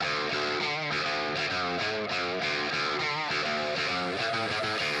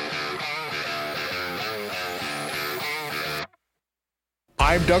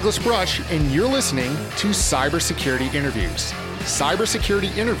I'm Douglas Brush, and you're listening to Cybersecurity Interviews.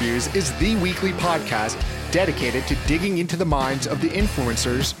 Cybersecurity Interviews is the weekly podcast dedicated to digging into the minds of the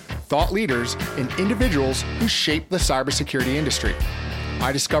influencers, thought leaders, and individuals who shape the cybersecurity industry.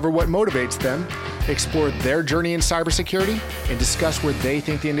 I discover what motivates them, explore their journey in cybersecurity, and discuss where they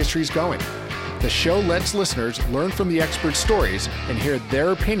think the industry is going. The show lets listeners learn from the experts' stories and hear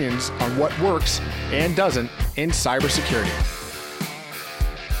their opinions on what works and doesn't in cybersecurity.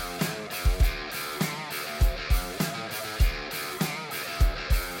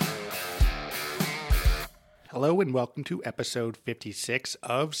 Hello and welcome to episode 56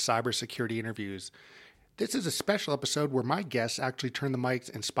 of Cybersecurity Interviews. This is a special episode where my guests actually turn the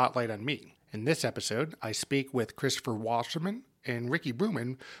mics and spotlight on me. In this episode, I speak with Christopher Wasserman and Ricky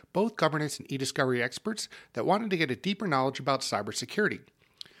Bruman, both governance and e-discovery experts that wanted to get a deeper knowledge about cybersecurity.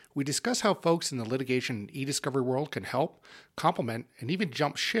 We discuss how folks in the litigation and e-discovery world can help, complement, and even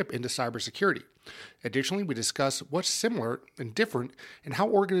jump ship into cybersecurity. Additionally, we discuss what's similar and different and how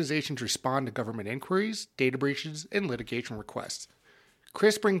organizations respond to government inquiries, data breaches, and litigation requests.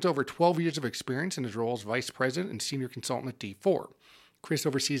 Chris brings over 12 years of experience in his role as Vice President and Senior Consultant at D4. Chris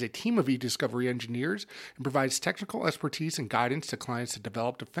oversees a team of e-discovery engineers and provides technical expertise and guidance to clients to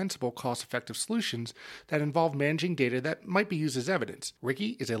develop defensible, cost-effective solutions that involve managing data that might be used as evidence.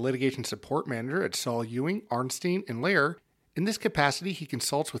 Ricky is a litigation support manager at Saul Ewing, Arnstein, and Lair. In this capacity, he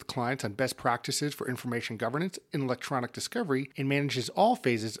consults with clients on best practices for information governance and electronic discovery and manages all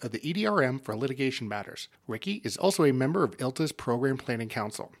phases of the EDRM for litigation matters. Ricky is also a member of ILTA's Program Planning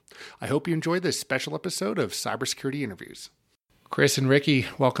Council. I hope you enjoy this special episode of Cybersecurity Interviews. Chris and Ricky,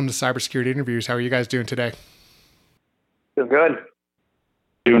 welcome to Cybersecurity Interviews. How are you guys doing today? Feel good.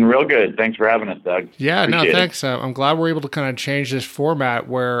 Doing real good. Thanks for having us, Doug. Yeah, Appreciate thanks. I'm glad we're able to kind of change this format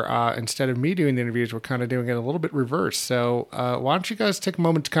where instead of me doing the interviews, we're kind of doing it a little bit reverse. So why don't you guys take a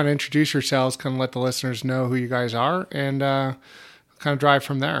moment to kind of introduce yourselves, kind of let the listeners know who you guys are, and kind of drive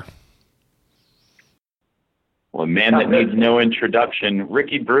from there. Well, a man that needs no introduction,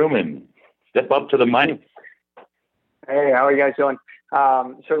 Ricky Bruman. Step up to the mic. Hey, how are you guys doing?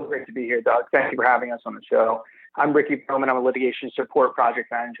 So great to be here, Doug. Thank you for having us on the show. I'm Ricky Bruman. I'm a litigation support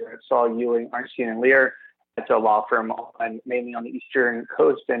project manager at Saul Ewing, Arnstein, and Lair. It's a law firm mainly on the Eastern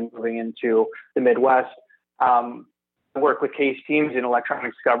Coast and moving into the Midwest. I work with case teams in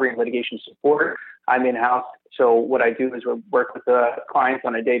electronic discovery and litigation support. I'm in-house. So what I do is work with the clients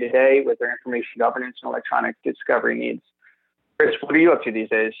on a day-to-day with their information governance and electronic discovery needs. Chris, what are you up to these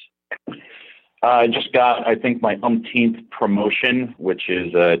days? I just got, I think, my umpteenth promotion, which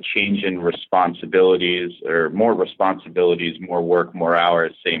is a change in responsibilities, or more responsibilities, more work, more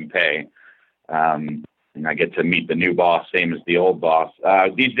hours, same pay. And I get to meet the new boss, same as the old boss.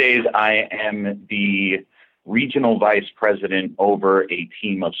 These days, I am the regional vice president over a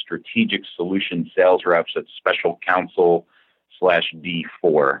team of strategic solution sales reps at Special Counsel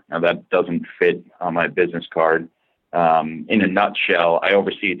 /D4. Now, that doesn't fit on my business card. In a nutshell, I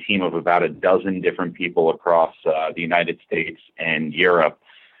oversee a team of about a dozen different people across the United States and Europe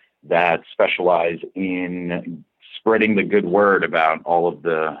that specialize in spreading the good word about all of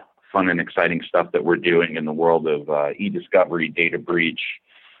the fun and exciting stuff that we're doing in the world of e-discovery, data breach,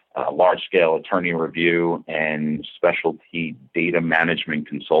 large-scale attorney review, and specialty data management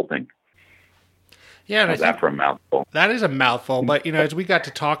consulting. Yeah, and that for a mouthful. That is a mouthful, but as we got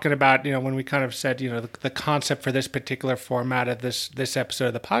to talking about, when we kind of said, the concept for this particular format of this episode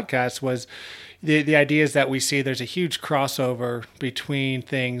of the podcast was the idea is that we see there's a huge crossover between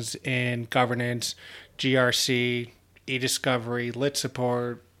things in governance, GRC, e-discovery, lit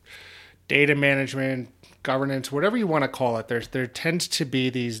support, data management, governance, whatever you want to call it. There tends to be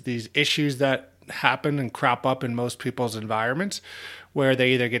these issues that happen and crop up in most people's environments where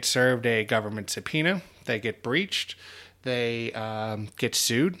they either get served a government subpoena, they get breached, they get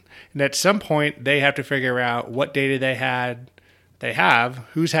sued, and at some point they have to figure out what data they have,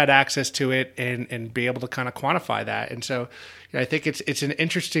 who's had access to it, and be able to kind of quantify that. And so I think it's an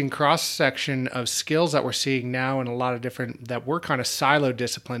interesting cross-section of skills that we're seeing now in a lot of different, that were kind of siloed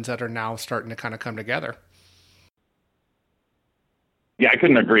disciplines that are now starting to kind of come together. Yeah, I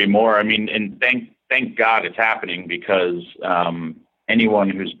couldn't agree more. I mean, and thank God it's happening, because anyone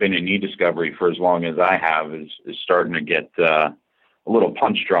who's been in e-discovery for as long as I have is starting to get a little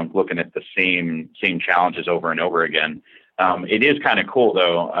punch drunk looking at the same challenges over and over again. It is kind of cool,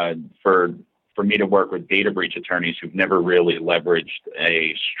 though, for me to work with data breach attorneys who've never really leveraged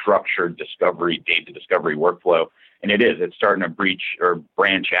a structured data discovery workflow. And it's starting to breach or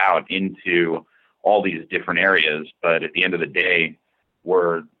branch out into all these different areas. But at the end of the day,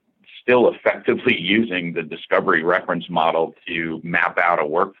 we're still effectively using the discovery reference model to map out a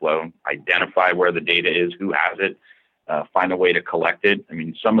workflow, identify where the data is, who has it, find a way to collect it. I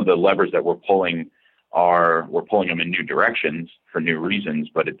mean, some of the levers that we're pulling them in new directions for new reasons,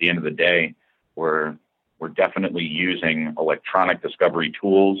 but at the end of the day, we're definitely using electronic discovery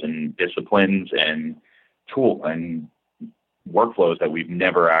tools and disciplines and workflows that we've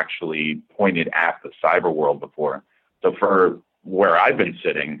never actually pointed at the cyber world before. So for where I've been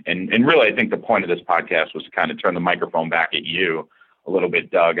sitting, and really I think the point of this podcast was to kind of turn the microphone back at you a little bit,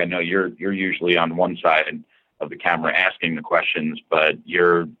 Doug. I know you're usually on one side of the camera asking the questions, but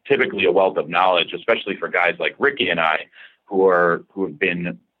you're typically a wealth of knowledge, especially for guys like Ricky and I who have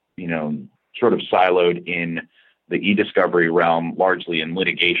been, sort of siloed in the e-discovery realm, largely in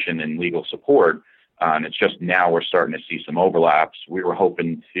litigation and legal support. And it's just now we're starting to see some overlaps. We were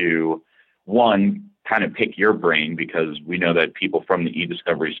hoping to, one, kind of pick your brain, because we know that people from the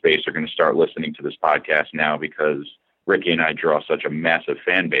e-discovery space are going to start listening to this podcast now because Ricky and I draw such a massive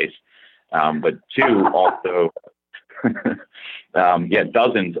fan base. But two, also,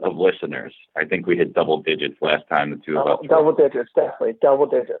 dozens of listeners. I think we hit double digits last time, the two of us. Double digits, definitely. Double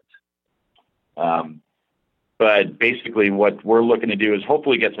digits. But basically what we're looking to do is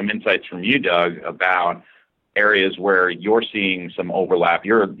hopefully get some insights from you, Doug, about areas where you're seeing some overlap.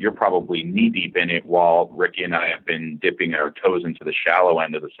 You're probably knee deep in it, while Ricky and I have been dipping our toes into the shallow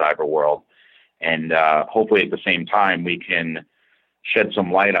end of the cyber world. And hopefully at the same time, we can shed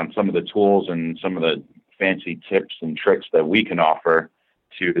some light on some of the tools and some of the fancy tips and tricks that we can offer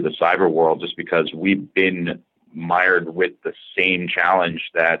to the cyber world, just because we've been mired with the same challenge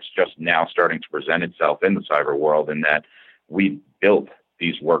that's just now starting to present itself in the cyber world, and that we built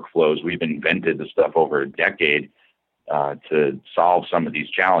these workflows. We've invented the stuff over a decade to solve some of these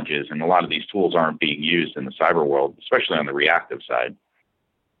challenges, and a lot of these tools aren't being used in the cyber world, especially on the reactive side.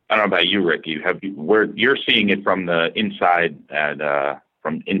 I don't know about you, Ricky. You're seeing it from the inside and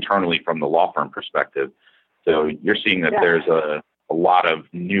from internally from the law firm perspective. So you're seeing that there's a lot of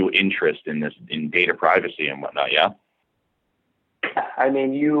new interest in this, in data privacy and whatnot. Yeah. I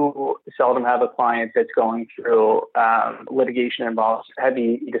mean, you seldom have a client that's going through litigation involves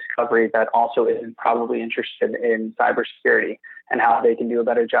heavy discovery that also isn't probably interested in cybersecurity and how they can do a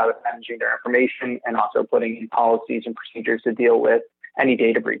better job of managing their information and also putting in policies and procedures to deal with any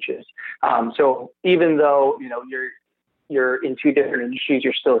data breaches. So even though you're in two different industries,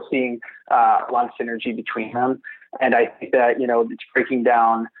 you're still seeing a lot of synergy between them. And I think that it's breaking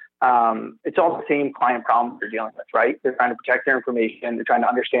down. It's all the same client problems they're dealing with, right? They're trying to protect their information. They're trying to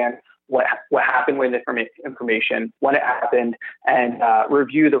understand what happened with information, when it happened, and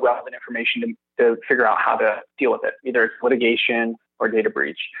review the relevant information to figure out how to deal with it, either it's litigation or data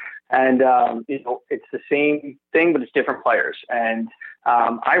breach. And it's the same thing, but it's different players. And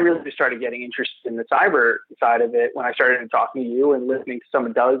I really started getting interested in the cyber side of it when I started talking to you and listening to some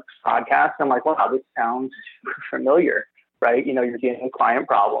of Doug's podcasts. I'm like, wow, this sounds familiar, right? You're dealing with client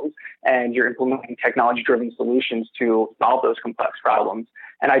problems and you're implementing technology-driven solutions to solve those complex problems.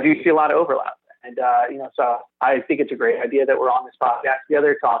 And I do see a lot of overlap. And, so I think it's a great idea that we're on this podcast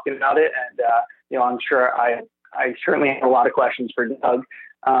together talking about it. And, I'm sure I certainly have a lot of questions for Doug.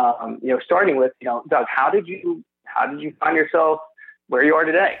 Starting with, Doug, how did you find yourself where you are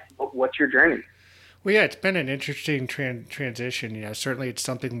today? What's your journey? Well, yeah, it's been an interesting transition. Certainly it's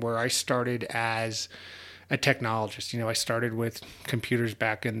something where I started as a technologist. I started with computers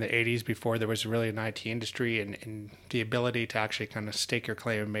back in the 80s before there was really an IT industry and the ability to actually kind of stake your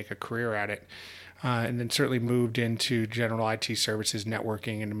claim and make a career at it. And then certainly moved into general IT services,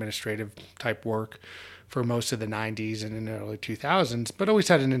 networking, and administrative type work for most of the 90s and in the early 2000s, but always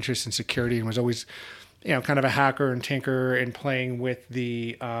had an interest in security and was always, kind of a hacker and tinker and playing with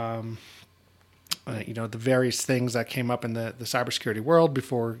the, the various things that came up in the cybersecurity world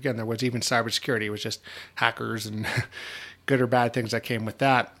before, again, there was even cybersecurity. It was just hackers and good or bad things that came with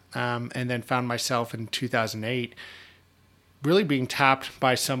that. And then found myself in 2008 really being tapped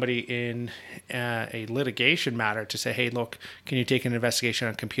by somebody in a litigation matter to say, hey, look, can you take an investigation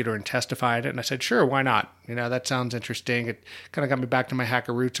on a computer and testify in it? And I said, sure, why not? That sounds interesting. It kind of got me back to my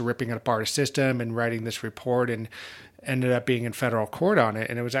hacker roots of ripping apart a system and writing this report, and ended up being in federal court on it.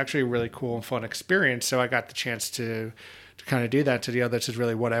 And it was actually a really cool and fun experience. So I got the chance to kind of do that, to this is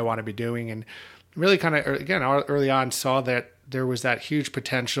really what I want to be doing. And really kind of, again, early on saw that there was that huge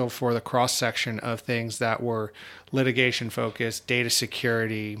potential for the cross-section of things that were litigation-focused, data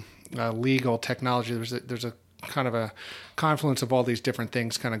security, legal, technology. There's a kind of a confluence of all these different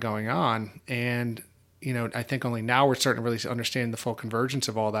things kind of going on. And I think only now we're starting to really understand the full convergence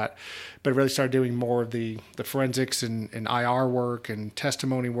of all that, but really started doing more of the forensics and IR work and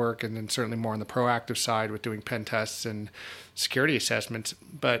testimony work, and then certainly more on the proactive side with doing pen tests and security assessments.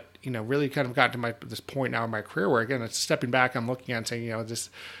 But, really kind of got to this point now in my career where, again, it's stepping back, I'm looking at and saying,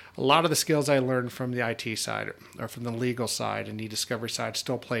 a lot of the skills I learned from the IT side or from the legal side and e-discovery side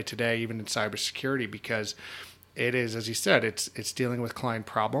still play today, even in cybersecurity, because it is, as you said, it's dealing with client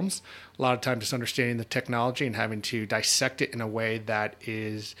problems. A lot of times it's understanding the technology and having to dissect it in a way that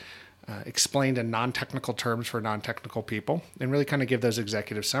is explained in non-technical terms for non-technical people, and really kind of give those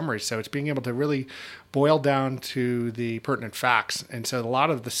executive summaries. So it's being able to really boil down to the pertinent facts. And so a lot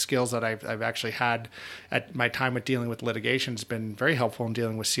of the skills that I've actually had at my time with dealing with litigation has been very helpful in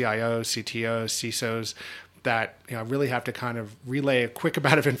dealing with CIOs, CTOs, CISOs, that really have to kind of relay a quick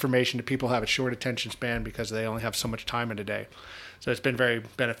amount of information to people who have a short attention span because they only have so much time in a day. So it's been very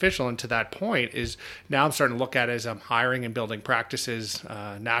beneficial. And to that point is now I'm starting to look at it as I'm hiring and building practices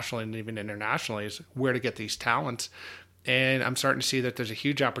nationally and even internationally, is where to get these talents. And I'm starting to see that there's a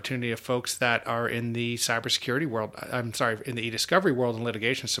huge opportunity of folks that are in the cybersecurity world, in the e-discovery world and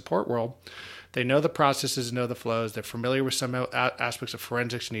litigation support world. They know the processes, know the flows. They're familiar with some aspects of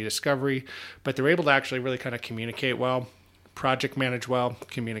forensics and e-discovery, but they're able to actually really kind of communicate well, project manage well,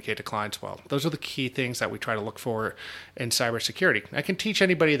 communicate to clients well. Those are the key things that we try to look for in cybersecurity. I can teach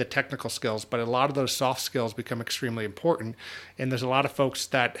anybody the technical skills, but a lot of those soft skills become extremely important. And there's a lot of folks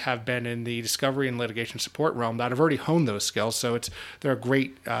that have been in the discovery and litigation support realm that have already honed those skills. So they're a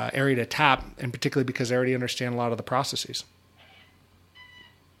great area to tap, and particularly because they already understand a lot of the processes.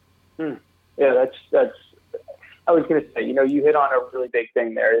 Yeah, that's. I was going to say, you hit on a really big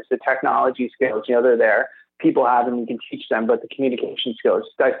thing there. Is the technology skills. They're there. People have them. You can teach them, but the communication skills,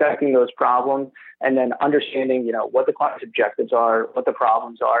 dissecting those problems, and then understanding, what the client's objectives are, what the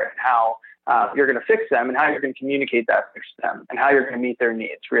problems are, and how you're going to fix them, and how you're going to communicate that fix to them, and how you're going to meet their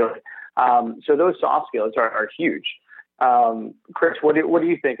needs. Really. So those soft skills are huge. Chris, what do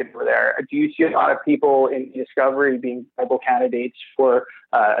you think over there? Do you see a lot of people in discovery being viable candidates for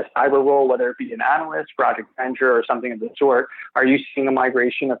a cyber role, whether it be an analyst, project manager, or something of the sort? Are you seeing a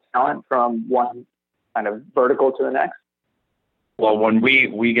migration of talent from one kind of vertical to the next? Well, when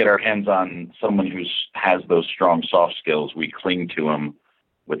we get our hands on someone who has those strong soft skills, we cling to them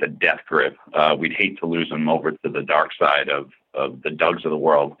with a death grip. We'd hate to lose them over to the dark side of the Dougs of the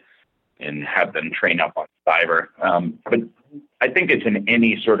world and have them train up on cyber. But I think it's in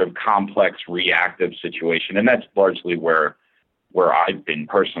any sort of complex reactive situation, and that's largely where I've been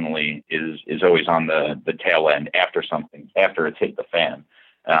personally, is always on the tail end after it's hit the fan.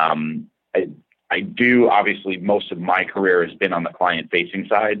 I do, obviously, most of my career has been on the client-facing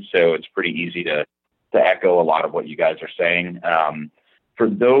side, so it's pretty easy to echo a lot of what you guys are saying. For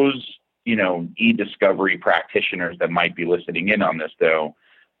those, e-discovery practitioners that might be listening in on this, though,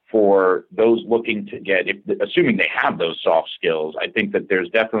 for those looking to get, assuming they have those soft skills, I think that there's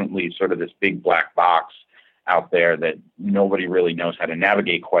definitely sort of this big black box out there that nobody really knows how to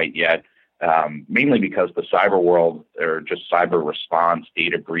navigate quite yet, mainly because the cyber world, or just cyber response,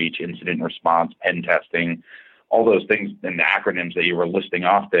 data breach, incident response, pen testing, all those things and the acronyms that you were listing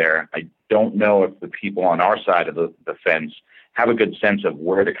off there, I don't know if the people on our side of the fence have a good sense of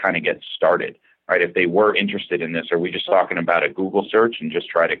where to kind of get started. Right? If they were interested in this, are we just talking about a Google search and just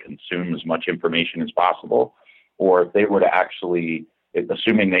try to consume as much information as possible? Or if they were to actually,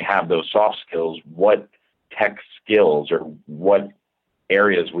 assuming they have those soft skills, what tech skills or what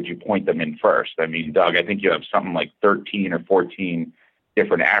areas would you point them in first? I mean, Doug, I think you have something like 13 or 14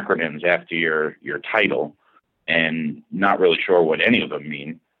 different acronyms after your title, and not really sure what any of them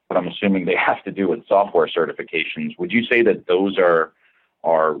mean, but I'm assuming they have to do with software certifications. Would you say that those are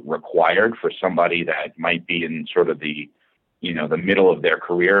required for somebody that might be in sort of the middle of their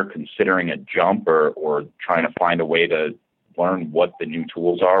career, considering a jump or trying to find a way to learn what the new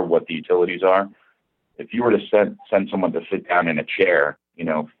tools are, what the utilities are? If you were to send someone to sit down in a chair,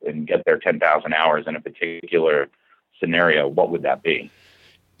 and get their 10,000 hours in a particular scenario, what would that be?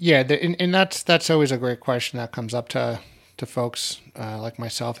 Yeah, and that's always a great question that comes up to folks like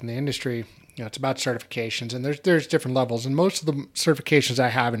myself in the industry. It's about certifications, and there's different levels, and most of the certifications I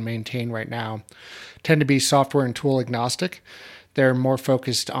have and maintain right now tend to be software and tool agnostic. They're more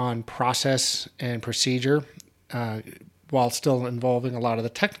focused on process and procedure, while still involving a lot of the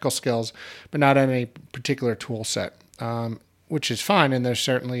technical skills, but not on a particular tool set, which is fine. And there's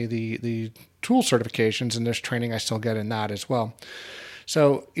certainly the tool certifications, and there's training I still get in that as well.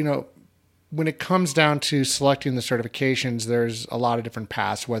 So, when it comes down to selecting the certifications, there's a lot of different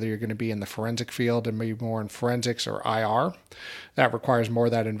paths, whether you're going to be in the forensic field and maybe more in forensics or IR. That requires more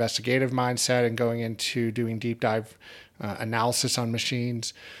of that investigative mindset and going into doing deep dive analysis on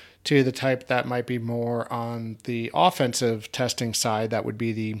machines, to the type that might be more on the offensive testing side. That would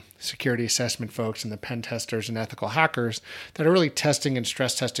be the security assessment folks and the pen testers and ethical hackers that are really testing and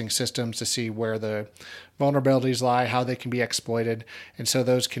stress testing systems to see where the vulnerabilities lie, how they can be exploited. And so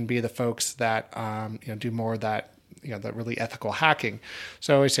those can be the folks that do more of that, the really ethical hacking.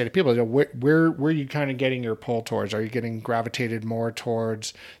 So I always say to people, where are you kind of getting your pull towards? Are you getting gravitated more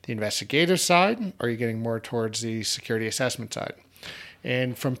towards the investigative side? Or are you getting more towards the security assessment side?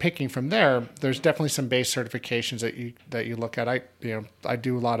 And from picking from there, there's definitely some base certifications that you look at. I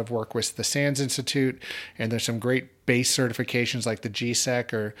do a lot of work with the SANS Institute, and there's some great base certifications like the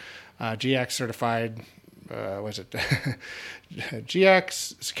GSEC or GX certified.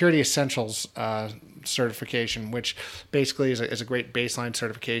 GX Security Essentials certification, which basically is a great baseline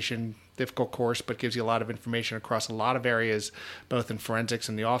certification. Difficult course, but gives you a lot of information across a lot of areas, both in forensics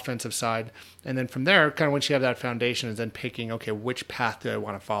and the offensive side. And then from there, kind of once you have that foundation, is then picking, okay, which path do I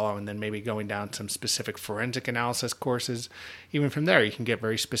want to follow? And then maybe going down some specific forensic analysis courses. Even from there, you can get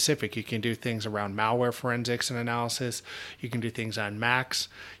very specific. You can do things around malware forensics and analysis. You can do things on Macs.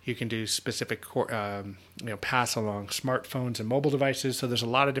 You can do specific paths along smartphones and mobile devices. So there's a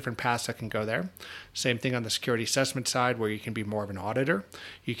lot of different paths that can go there. Same thing on the security assessment side, where you can be more of an auditor.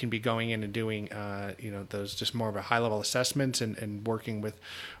 You can be going in and doing, those just more of a high-level assessments and working with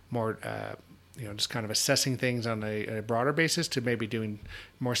more, just kind of assessing things on a broader basis, to maybe doing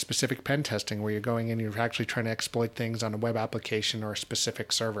more specific pen testing, where you're going in and you're actually trying to exploit things on a web application or a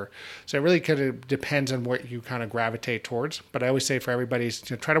specific server. So it really kind of depends on what you kind of gravitate towards. But I always say for everybody,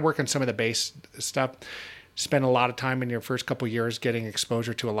 try to work on some of the base stuff. Spend a lot of time in your first couple of years getting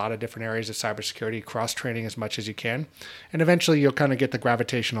exposure to a lot of different areas of cybersecurity, cross-training as much as you can. And eventually you'll kind of get the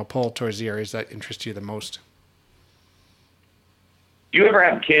gravitational pull towards the areas that interest you the most. Do you ever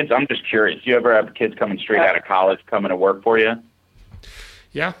have kids? I'm just curious. Do you ever have kids coming straight out of college coming to work for you?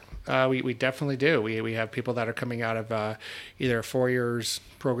 Yeah, we definitely do. We have people that are coming out of either 4 years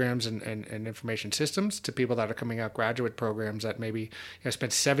programs and information systems, to people that are coming out graduate programs that maybe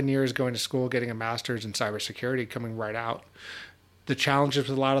spent 7 years going to school, getting a master's in cybersecurity, coming right out. The challenges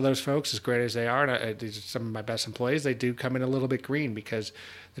with a lot of those folks, as great as they are, and these are some of my best employees, they do come in a little bit green, because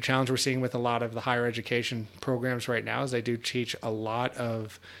the challenge we're seeing with a lot of the higher education programs right now is they do teach a lot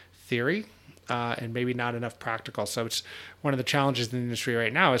of theory and maybe not enough practical. So it's one of the challenges in the industry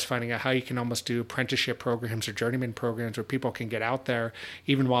right now, is finding out how you can almost do apprenticeship programs or journeyman programs where people can get out there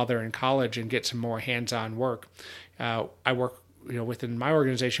even while they're in college and get some more hands-on work. I work within my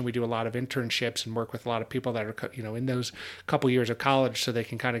organization, we do a lot of internships and work with a lot of people that are, in those couple years of college, so they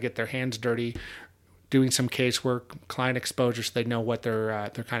can kind of get their hands dirty, doing some casework, client exposure, so they know what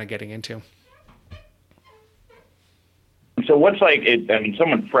they're kind of getting into. So what's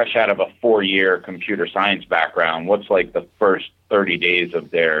someone fresh out of a 4-year computer science background, what's like the first 30 days of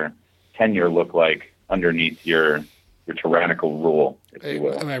their tenure look like underneath your tyrannical rule, if you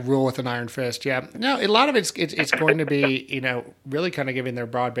will? I rule with an iron fist, yeah. No, a lot of it's going to be, really kind of giving their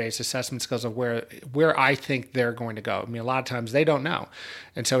broad-based assessment skills of where I think they're going to go. I mean, a lot of times they don't know.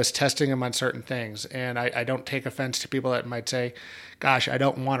 And so it's testing them on certain things. And I don't take offense to people that might say, gosh, I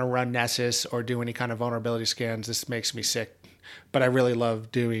don't want to run Nessus or do any kind of vulnerability scans. This makes me sick. But I really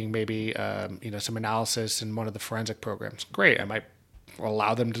love doing maybe, some analysis in one of the forensic programs. Great, I might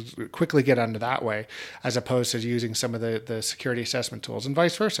allow them to quickly get onto that way, as opposed to using some of the security assessment tools, and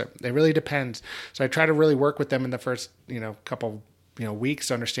vice versa. It really depends. So I try to really work with them in the first couple weeks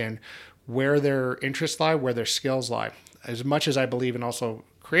to understand where their interests lie, where their skills lie. As much as I believe in also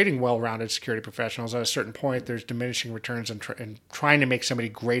creating well-rounded security professionals, at a certain point there's diminishing returns and trying to make somebody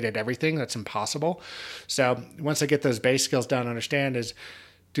great at everything. That's impossible. So once I get those base skills down, understand is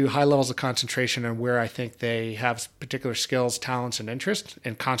do high levels of concentration on where I think they have particular skills, talents, and interests,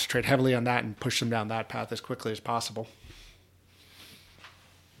 and concentrate heavily on that and push them down that path as quickly as possible.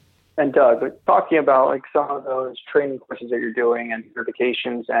 And Doug, talking about some of those training courses that you're doing and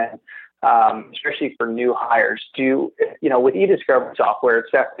certifications, and especially for new hires, with eDiscovery software,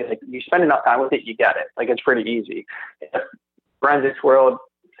 it's definitely you spend enough time with it, you get it. It's pretty easy. Forensics world,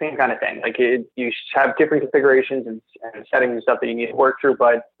 same kind of thing. You have different configurations and settings and stuff that you need to work through,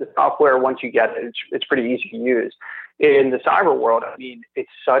 but the software, once you get it, it's pretty easy to use. In the cyber world, it's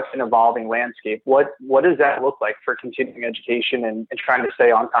such an evolving landscape. What does that look like for continuing education and trying to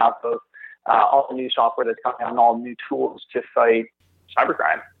stay on top of all the new software that's coming out and all new tools to fight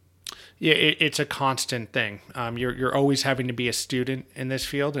cybercrime? Yeah, it's a constant thing. You're always having to be a student in this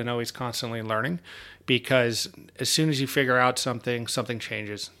field and always constantly learning, because as soon as you figure out something, something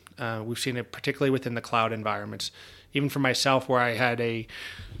changes. We've seen it particularly within the cloud environments. Even for myself, where I had a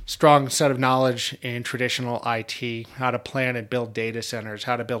strong set of knowledge in traditional IT, how to plan and build data centers,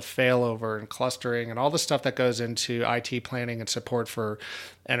 how to build failover and clustering, and all the stuff that goes into IT planning and support for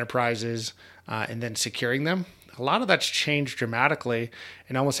enterprises, and then securing them. A lot of that's changed dramatically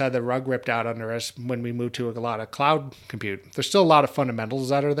and almost had the rug ripped out under us when we moved to a lot of cloud compute. There's still a lot of fundamentals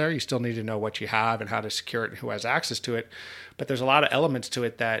that are there. You still need to know what you have and how to secure it and who has access to it. But there's a lot of elements to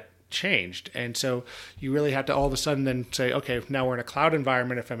it that changed. And so you really have to all of a sudden then say, okay, now we're in a cloud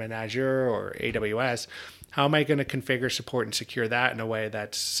environment. If I'm in Azure or AWS, how am I going to configure, support, and secure that in a way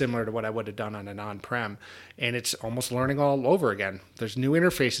that's similar to what I would have done on an on-prem? And it's almost learning all over again. There's new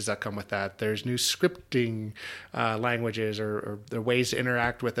interfaces that come with that. There's new scripting languages or the ways to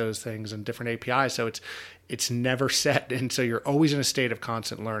interact with those things and different APIs. So it's never set, and so you're always in a state of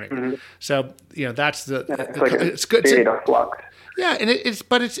constant learning. Mm-hmm. So that's it's good. State of flux. Yeah, and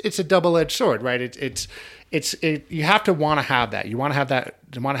it's a double-edged sword, right? It's you have to want to have that. You want to have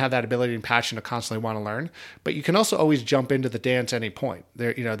that ability and passion to constantly want to learn, but you can also always jump into the dance any point.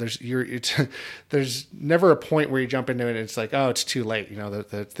 There's never a point where you jump into it and it's like, oh, it's too late.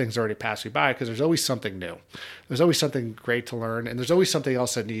 The thing's already passed me by, because there's always something new. There's always something great to learn, and there's always something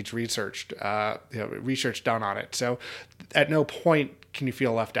else that needs research done on it. So at no point can you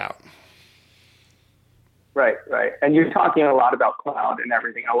feel left out. Right. And you're talking a lot about cloud and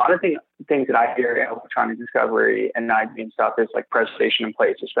everything. A lot of things that I hear in electronic discovery and IB stuff is like preservation in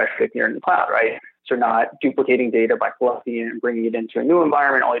place, especially if you're in the cloud, right? So not duplicating data by collecting it and bringing it into a new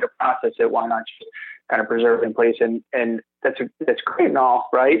environment only to process it. Why not just kind of preserve it in place? And that's great and all,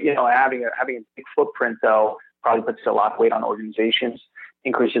 right? Having a big footprint though probably puts a lot of weight on organizations,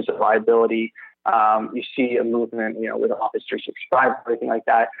 increases the liability. You see a movement, with Office 365, everything like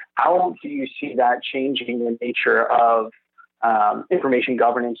that. How do you see that changing the nature of information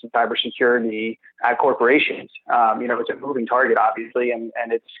governance and cybersecurity at corporations? It's a moving target, obviously, and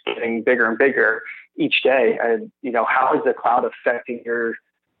it's getting bigger and bigger each day. How is the cloud affecting your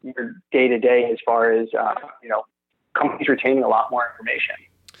day-to-day as far as, companies retaining a lot more information?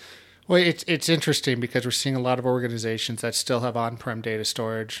 Well, it's interesting because we're seeing a lot of organizations that still have on-prem data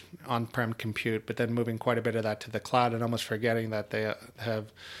storage, on-prem compute, but then moving quite a bit of that to the cloud and almost forgetting that they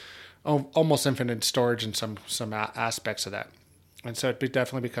have almost infinite storage in some aspects of that. And so it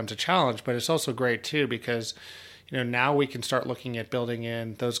definitely becomes a challenge, but it's also great too because now we can start looking at building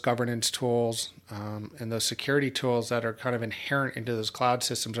in those governance tools and those security tools that are kind of inherent into those cloud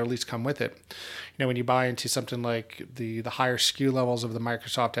systems, or at least come with it. When you buy into something like the higher SKU levels of the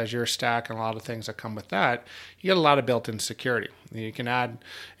Microsoft Azure stack and a lot of things that come with that, you get a lot of built-in security. You can add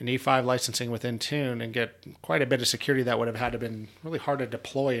an E5 licensing within Intune and get quite a bit of security that would have had to been really hard to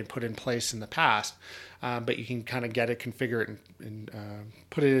deploy and put in place in the past. But you can kind of get it, configure it, and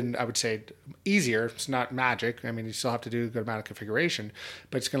put it in, I would say, easier. It's not magic. I mean, you still have to do a good amount of configuration,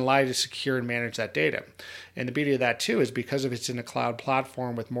 but it's going to allow you to secure and manage that data. And the beauty of that, too, is because of it's in a cloud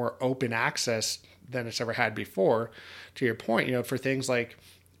platform with more open access than it's ever had before, to your point, for things like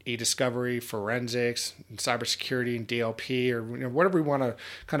e-discovery, forensics, and cybersecurity, and DLP, or whatever we want to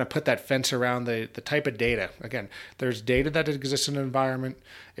kind of put that fence around the type of data. Again, there's data that exists in an environment.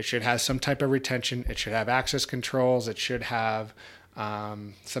 It should have some type of retention. It should have access controls. It should have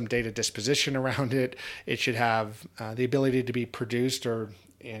some data disposition around it. It should have the ability to be produced or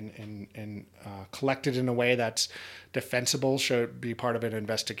collected in a way that's defensible, should be part of an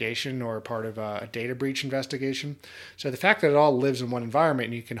investigation or part of a data breach investigation. So the fact that it all lives in one environment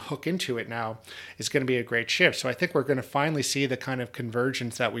and you can hook into it now is going to be a great shift. So I think we're going to finally see the kind of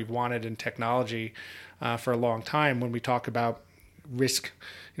convergence that we've wanted in technology for a long time when we talk about risk,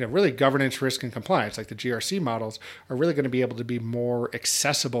 really governance, risk, and compliance, like the GRC models, are really going to be able to be more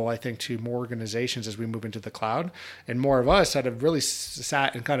accessible, I think, to more organizations as we move into the cloud. And more of us that have really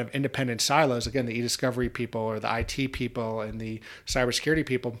sat in kind of independent silos, again, the e-discovery people or the IT people and the cybersecurity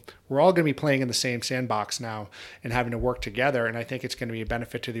people, we're all going to be playing in the same sandbox now and having to work together. And I think it's going to be a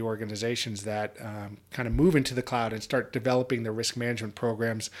benefit to the organizations that kind of move into the cloud and start developing the risk management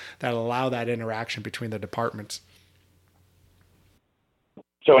programs that allow that interaction between the departments.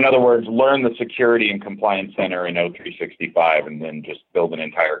 So in other words, learn the security and compliance center in O365 and then just build an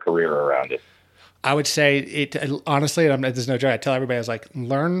entire career around it. I would say it honestly, there's no joke. I tell everybody, I was like,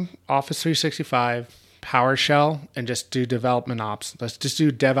 learn Office 365, PowerShell and just do development ops. Let's just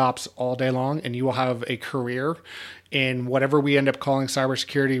do DevOps all day long, and you will have a career in whatever we end up calling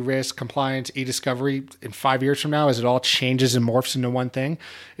cybersecurity, risk, compliance, e-discovery in 5 years from now, as it all changes and morphs into one thing.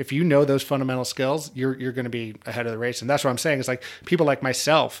 If you know those fundamental skills, you're going to be ahead of the race. And that's what I'm saying. Is like people like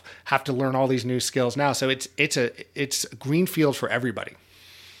myself have to learn all these new skills now. So it's a green field for everybody.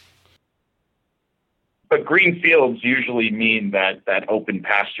 But green fields usually mean that open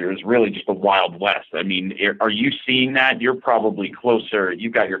pasture is really just a Wild West. I mean, are you seeing that? You're probably closer.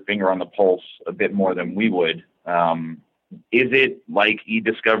 You've got your finger on the pulse a bit more than we would. Is it like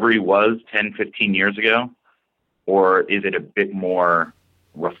e-discovery was 10, 15 years ago? Or is it a bit more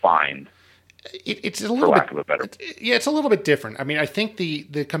refined? It's a little bit, it's a little bit different. I mean, I think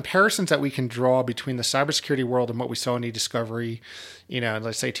the comparisons that we can draw between the cybersecurity world and what we saw in e-discovery,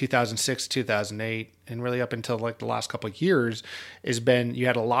 let's say 2006, 2008, and really up until like the last couple of years, has been you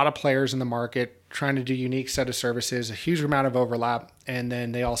had a lot of players in the market trying to do unique set of services, a huge amount of overlap, and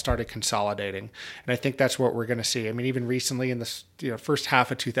then they all started consolidating. And I think that's what we're going to see. I mean, even recently in the first half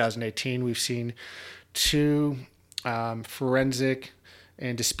of 2018, we've seen two forensic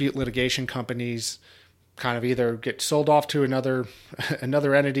and dispute litigation companies kind of either get sold off to another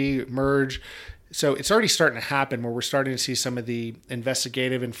entity, merge. So it's already starting to happen where we're starting to see some of the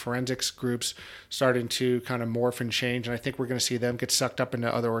investigative and forensics groups starting to kind of morph and change. And I think we're going to see them get sucked up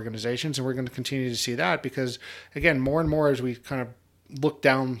into other organizations. And we're going to continue to see that because, again, more and more as we kind of look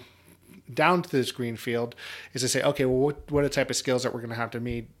down to this green field is to say, okay, well, what are the type of skills that we're going to have to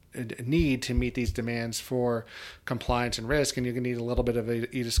need to meet these demands for compliance and risk, and you're going to need a little bit of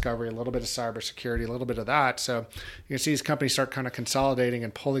e-discovery, a little bit of cybersecurity, a little bit of that. So you can see these companies start kind of consolidating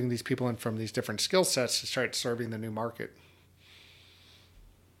and pulling these people in from these different skill sets to start serving the new market.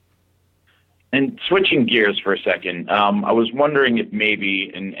 And switching gears for a second, I was wondering if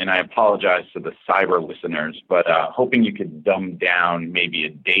maybe, and I apologize to the cyber listeners, but hoping you could dumb down maybe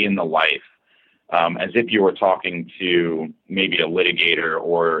a day in the life as if you were talking to maybe a litigator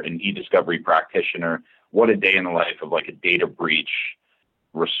or an e-discovery practitioner, what a day in the life of like a data breach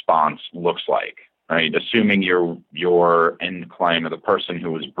response looks like, right? Assuming your end client or the person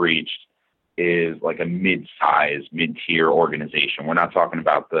who was breached is like a mid-tier organization. We're not talking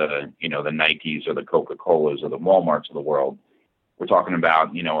about the Nikes or the Coca-Colas or the Walmarts of the world. We're talking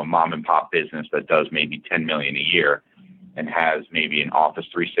about, a mom and pop business that does maybe 10 million a year and has maybe an Office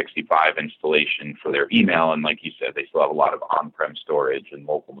 365 installation for their email. And like you said, they still have a lot of on-prem storage and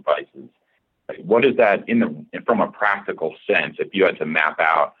local devices. Like, what is that from a practical sense, if you had to map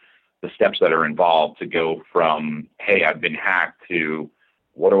out the steps that are involved to go from, hey, I've been hacked to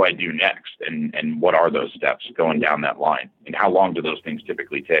what do I do next? And what are those steps going down that line? And how long do those things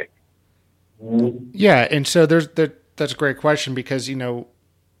typically take? Yeah. And so that's a great question because,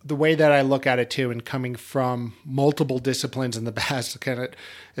 the way that I look at it too, and coming from multiple disciplines in the past,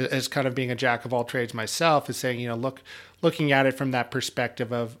 as kind of being a jack of all trades myself, is saying, looking at it from that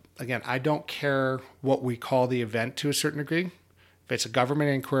perspective of, again, I don't care what we call the event to a certain degree. If it's a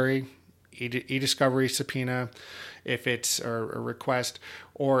government inquiry, e-discovery subpoena, if it's a request,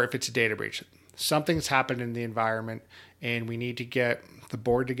 or if it's a data breach, something's happened in the environment, and we need to get the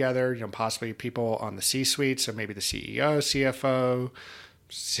board together. Possibly people on the C-suite, so maybe the CEO, CFO.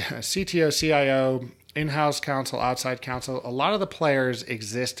 CTO, CIO, in-house counsel, outside counsel. A lot of the players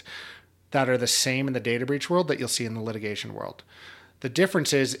exist that are the same in the data breach world that you'll see in the litigation world. The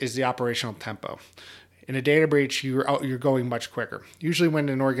difference is the operational tempo. In a data breach, you're going much quicker. Usually when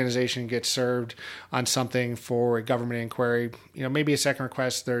an organization gets served on something for a government inquiry, maybe a second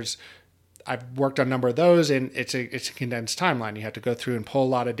request, I've worked on a number of those, and it's a condensed timeline. You have to go through and pull a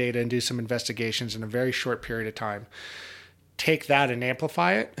lot of data and do some investigations in a very short period of time. Take that and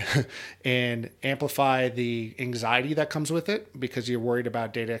amplify it and amplify the anxiety that comes with it because you're worried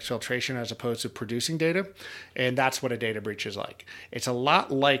about data exfiltration as opposed to producing data. And that's what a data breach is like. It's a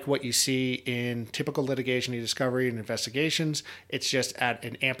lot like what you see in typical litigation, e-discovery, and investigations. It's just at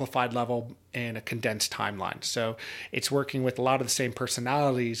an amplified level and a condensed timeline. So it's working with a lot of the same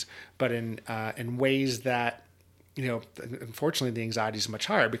personalities, but in ways that unfortunately, the anxiety is much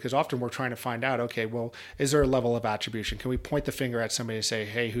higher because often we're trying to find out, okay, well, is there a level of attribution? Can we point the finger at somebody and say,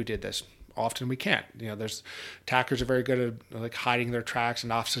 hey, who did this? Often we can't. There's attackers are very good at like hiding their tracks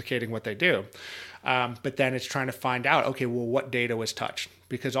and obfuscating what they do. But then it's trying to find out, okay, well, what data was touched?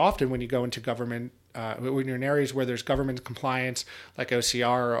 Because often when you go into government, when you're in areas where there's government compliance, like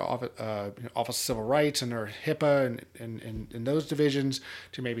OCR, or Office of Civil Rights, and or HIPAA, and in those divisions,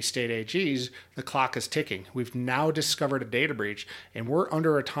 to maybe state AGs, the clock is ticking. We've now discovered a data breach, and we're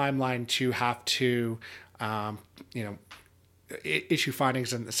under a timeline to have to, issue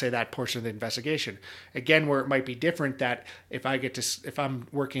findings and say that portion of the investigation. Again, where it might be different, that if I'm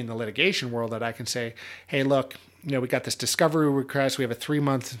working in the litigation world, that I can say, hey, look, we got this discovery request. We have a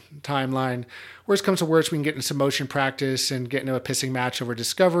 3-month timeline. Worst comes to worst, we can get into some motion practice and get into a pissing match over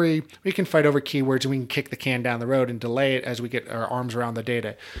discovery. We can fight over keywords and we can kick the can down the road and delay it as we get our arms around the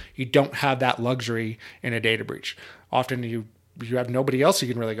data. You don't have that luxury in a data breach. Often you have nobody else you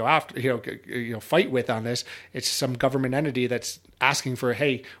can really go after, fight with on this. It's some government entity that's asking for,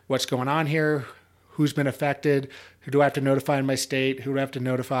 hey, what's going on here? Who's been affected? Who do I have to notify in my state? Who do I have to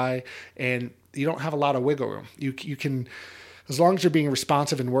notify? And you don't have a lot of wiggle room. You can, as long as you're being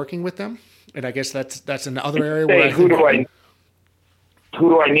responsive and working with them. And I guess that's another area where who do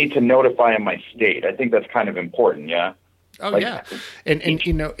I need to notify in my state? I think that's kind of important. Yeah. Oh, yeah. And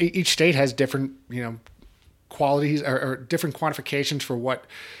each state has different, qualities or different quantifications for what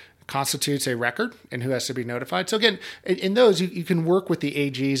constitutes a record and who has to be notified. So again, in those, you can work with the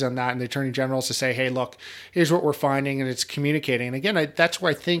AGs on that and the attorney generals to say, hey, look, here's what we're finding, and it's communicating. And again, that's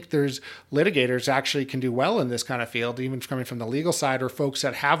where I think there's litigators actually can do well in this kind of field, even coming from the legal side, or folks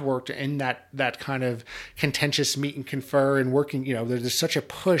that have worked in that kind of contentious meet and confer and working, there's such a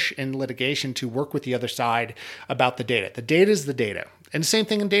push in litigation to work with the other side about the data. The data is the data. And the same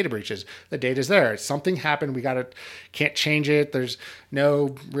thing in data breaches. The data's there. Something happened. Can't change it. There's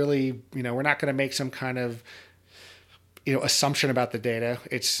no really, we're not going to make some kind of, assumption about the data.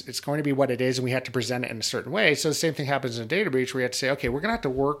 It's going to be what it is, and we have to present it in a certain way. So the same thing happens in a data breach, where we have to say, okay, we're going to have to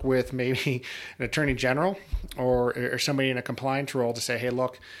work with maybe an attorney general or somebody in a compliance role to say, hey,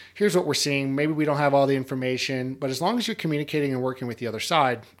 look, here's what we're seeing. Maybe we don't have all the information, but as long as you're communicating and working with the other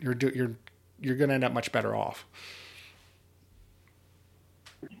side, you're going to end up much better off.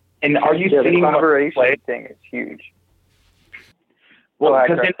 And are you the seeing collaboration thing is huge? Well,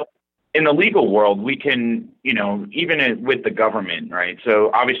 because in the legal world, we can, even with the government, right?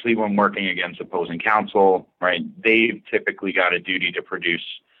 So obviously when working against opposing counsel, right, they've typically got a duty to produce,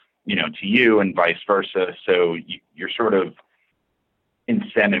 to you and vice versa. So you're sort of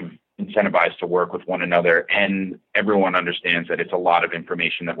incentivized to work with one another, and everyone understands that it's a lot of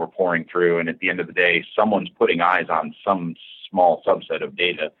information that we're pouring through. And at the end of the day, someone's putting eyes on some small subset of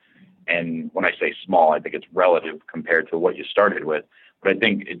data. And when I say small, I think it's relative compared to what you started with. But I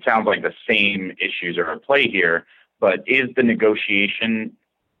think it sounds like the same issues are at play here. But is the negotiation,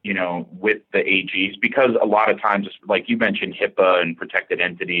 with the AGs, because a lot of times, like you mentioned, HIPAA and protected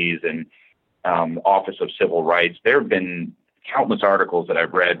entities and Office of Civil Rights, there have been countless articles that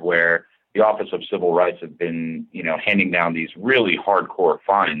I've read where the Office of Civil Rights have been, handing down these really hardcore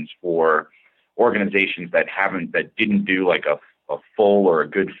fines for organizations that didn't do like a full or a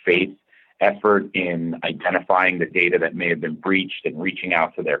good faith effort in identifying the data that may have been breached and reaching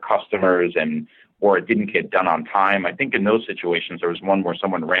out to their customers, or it didn't get done on time. I think in those situations, there was one where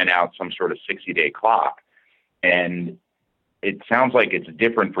someone ran out some sort of 60-day clock, and it sounds like it's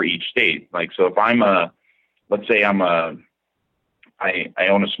different for each state. Like, so if let's say I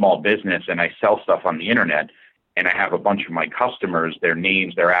own a small business and I sell stuff on the internet, and I have a bunch of my customers, their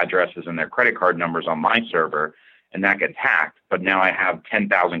names, their addresses, and their credit card numbers on my server, and that gets hacked. But now I have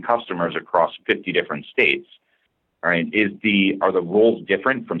 10,000 customers across 50 different states. All right. Are the rules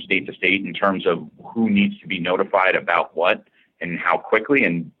different from state to state in terms of who needs to be notified about what and how quickly?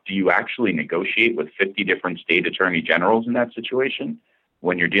 And do you actually negotiate with 50 different state attorney generals in that situation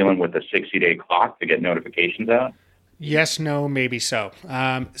when you're dealing with a 60-day clock to get notifications out? Yes, no, maybe so.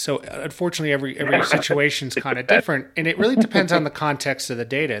 So unfortunately, every situation is kind of different, and it really depends on the context of the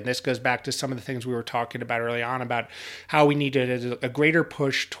data. And this goes back to some of the things we were talking about early on about how we need a greater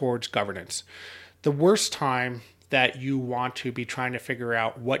push towards governance. The worst time that you want to be trying to figure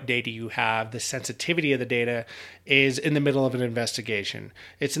out what data you have, the sensitivity of the data, is in the middle of an investigation.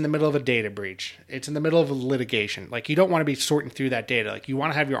 It's in the middle of a data breach. It's in the middle of a litigation. Like, you don't want to be sorting through that data. Like, you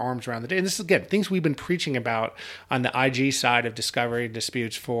want to have your arms around the data. And this is, again, things we've been preaching about on the IG side of discovery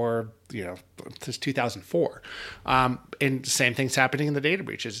disputes for, since 2004. And same thing's happening in the data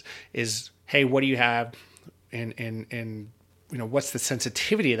breaches is, hey, what do you have in what's the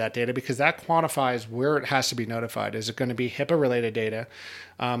sensitivity of that data? Because that quantifies where it has to be notified. Is it going to be HIPAA-related data?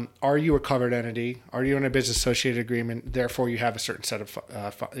 Are you a covered entity? Are you in a business associated agreement? Therefore, you have a certain set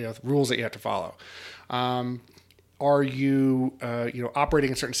of rules that you have to follow. Are you operating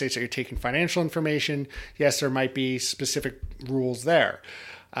in certain states that you're taking financial information? Yes, there might be specific rules there,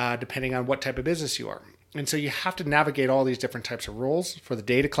 depending on what type of business you are. And so you have to navigate all these different types of rules for the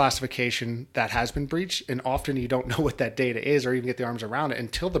data classification that has been breached. And often you don't know what that data is or even get the arms around it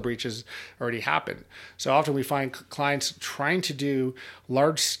until the breach has already happened. So often we find clients trying to do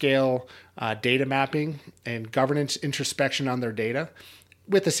large scale data mapping and governance introspection on their data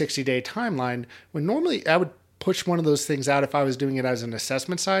with a 60-day timeline, when normally I would push one of those things out if I was doing it as an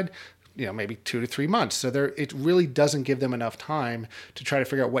assessment side, maybe 2 to 3 months. So it really doesn't give them enough time to try to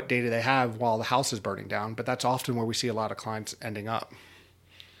figure out what data they have while the house is burning down. But that's often where we see a lot of clients ending up.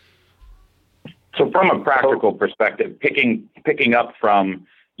 So from a practical perspective, picking up from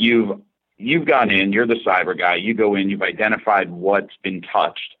you've gone in, you're the cyber guy, you go in, you've identified what's been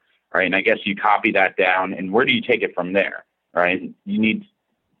touched, right? And I guess you copy that down, and where do you take it from there, right?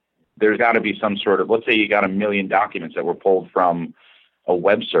 There's got to be some sort of, let's say you got 1 million documents that were pulled from a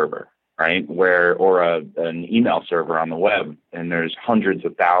web server, right? Or an email server on the web, and there's hundreds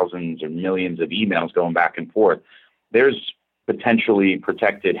of thousands or millions of emails going back and forth. There's potentially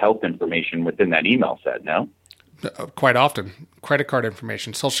protected health information within that email set, no? Quite often. Credit card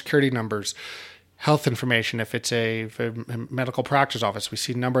information, social security numbers, health information. If it's a medical practice office, we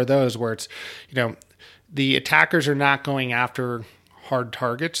see a number of those where it's, the attackers are not going after hard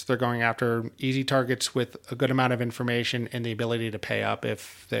targets. They're going after easy targets with a good amount of information and the ability to pay up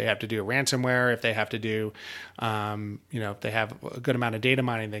if they have to do a ransomware, if they have to do, if they have a good amount of data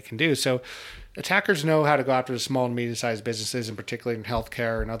mining they can do. So attackers know how to go after the small and medium-sized businesses, and particularly in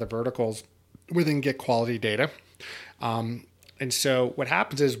healthcare and other verticals where they can get quality data. And so what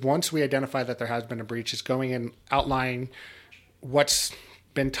happens is once we identify that there has been a breach, is going and outlining what's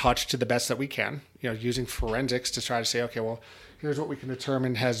been touched to the best that we can, using forensics to try to say, okay, well, here's what we can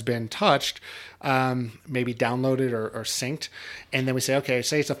determine has been touched, maybe downloaded or synced. And then we say, okay,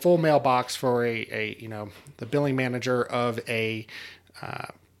 say it's a full mailbox for the billing manager of a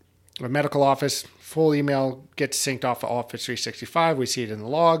medical office, full email gets synced off of Office 365. We see it in the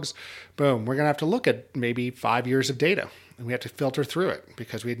logs. Boom. We're going to have to look at maybe 5 years of data, and we have to filter through it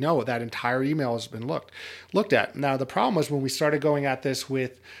because we know that entire email has been looked at. Now, the problem was when we started going at this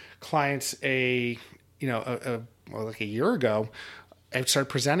with clients like a year ago, I started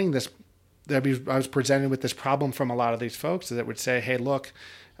presenting this. I was presented with this problem from a lot of these folks that would say, hey, look,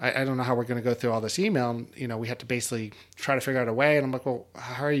 I don't know how we're going to go through all this email. And, we had to basically try to figure out a way. And I'm like, well,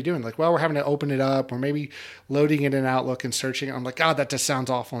 how are you doing? Like, well, we're having to open it up or maybe loading it in Outlook and searching it. I'm like, God, that just sounds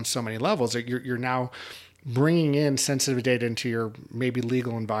awful on so many levels. You're now bringing in sensitive data into your maybe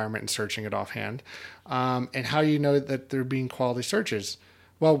legal environment and searching it offhand. And how do you know that they're being quality searches?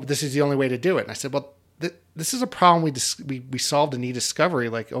 Well, this is the only way to do it. And I said, well, this is a problem we solved in e-discovery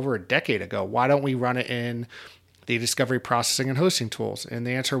like over a decade ago. Why don't we run it in the discovery processing and hosting tools? And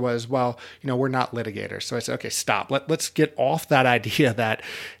the answer was, well, we're not litigators. So I said, okay, stop. Let's get off that idea that,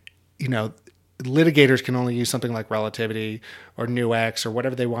 litigators can only use something like Relativity or Nuix or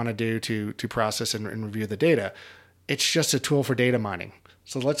whatever they want to do to process and review the data. It's just a tool for data mining.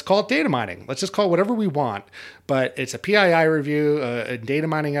 So let's call it data mining. Let's just call it whatever we want, but it's a PII review, a data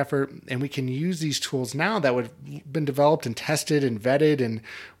mining effort, and we can use these tools now that would have been developed and tested and vetted and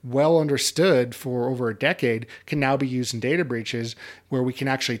well understood for over a decade can now be used in data breaches where we can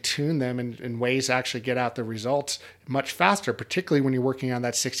actually tune them in ways to actually get out the results much faster, particularly when you're working on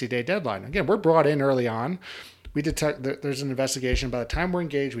that 60-day deadline. Again, we're brought in early on. We detect there's an investigation. By the time we're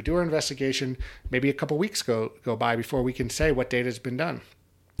engaged, we do our investigation, maybe a couple weeks go by before we can say what data has been done.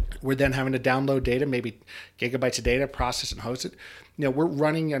 We're then having to download data, maybe gigabytes of data, process and host it. We're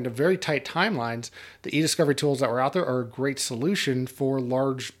running under very tight timelines. The e-discovery tools that were out there are a great solution for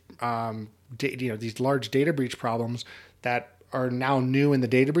large, these large data breach problems that are now new in the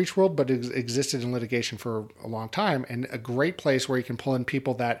data breach world, but existed in litigation for a long time, and a great place where you can pull in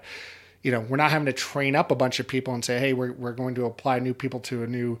people that, we're not having to train up a bunch of people and say, hey, we're going to apply new people to a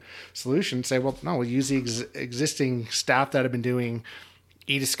new solution. Say, well, no, we'll use the existing staff that have been doing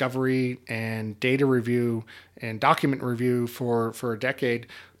e-discovery and data review and document review for a decade.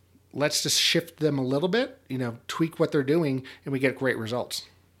 Let's just shift them a little bit, tweak what they're doing, and we get great results.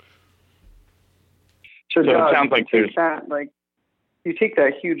 So it sounds like you take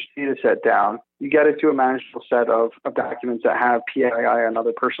that huge data set down, you get it to a manageable set of documents that have PII and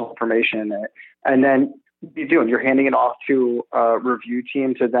other personal information in it, and then you're handing it off to a review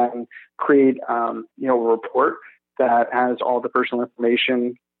team to then create a report that has all the personal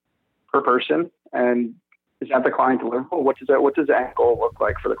information per person. And is that the client deliverable? What does the end goal look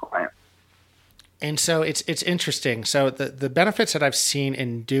like for the client? And so it's interesting. So the benefits that I've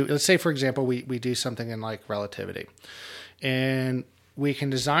seen let's say, for example, we do something in like Relativity, and we can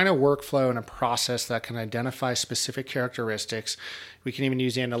design a workflow and a process that can identify specific characteristics. We can even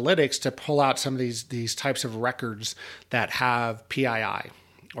use analytics to pull out some of these types of records that have PII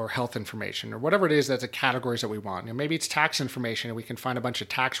or health information or whatever it is that's the categories that we want. Maybe it's tax information, and we can find a bunch of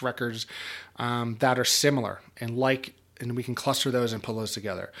tax records that are similar and we can cluster those and pull those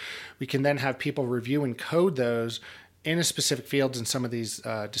together. We can then have people review and code those in a specific fields in some of these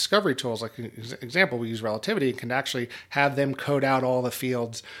discovery tools. Like an example, we use Relativity and can actually have them code out all the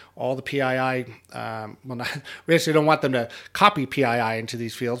fields, all the PII. We actually don't want them to copy PII into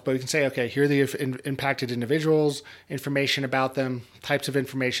these fields, but we can say, okay, here are the impacted individuals, information about them, types of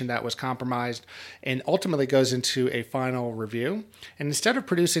information that was compromised, and ultimately goes into a final review. And instead of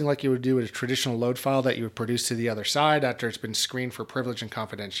producing like you would do a traditional load file that you would produce to the other side after it's been screened for privilege and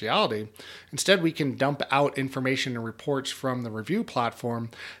confidentiality, instead we can dump out information and reports from the review platform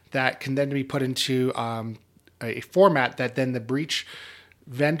that can then be put into a format that then the breach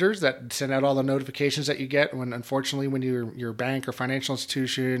vendors that send out all the notifications that you get when your bank or financial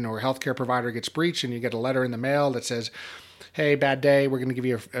institution or healthcare provider gets breached, and you get a letter in the mail that says, hey, bad day, we're going to give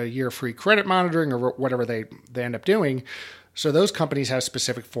you a year free credit monitoring or whatever they end up doing. So those companies have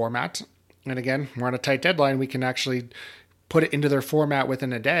specific formats. And again, we're on a tight deadline. We can actually put it into their format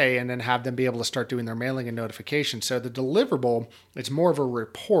within a day and then have them be able to start doing their mailing and notification. So the deliverable, it's more of a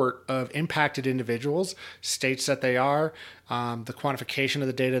report of impacted individuals, states that they are, the quantification of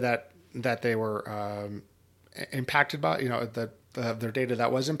the data that they were impacted by, their data that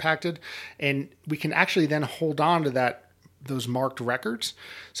was impacted. And we can actually then hold on to those marked records.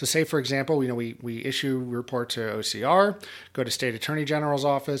 So say, for example, we issue a report to OCR, go to State Attorney General's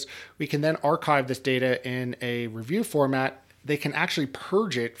office. We can then archive this data in a review format. They can actually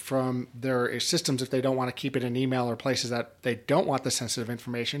purge it from their systems if they don't want to keep it in email or places that they don't want the sensitive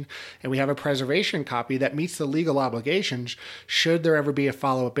information. And we have a preservation copy that meets the legal obligations should there ever be a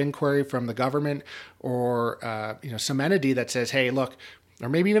follow-up inquiry from the government or some entity that says, hey, look, or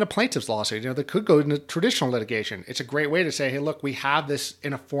maybe even a plaintiff's lawsuit, that could go into traditional litigation. It's a great way to say, hey, look, we have this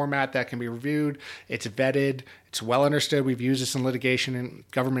in a format that can be reviewed. It's vetted. It's well understood. We've used this in litigation and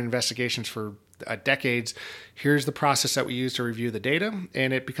government investigations for decades. Here's the process that we use to review the data.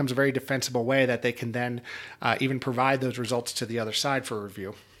 And it becomes a very defensible way that they can then even provide those results to the other side for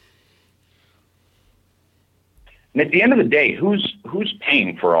review. And at the end of the day, who's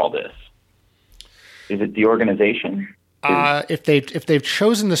paying for all this? Is it the organization? If they've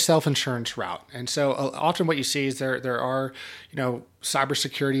chosen the self-insurance route. And so often what you see is there are,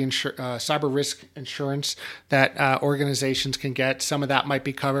 cybersecurity, cyber risk insurance that organizations can get. Some of that might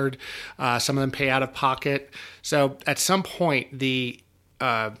be covered. Some of them pay out of pocket. So at some point, the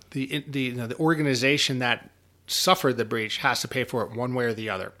organization that suffered the breach has to pay for it one way or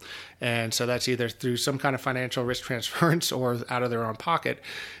the other. And so that's either through some kind of financial risk transference or out of their own pocket.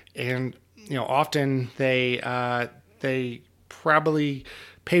 And, often they probably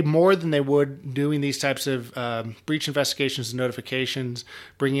pay more than they would doing these types of breach investigations and notifications,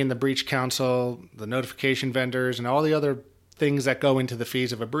 bringing in the breach counsel, the notification vendors, and all the other things that go into the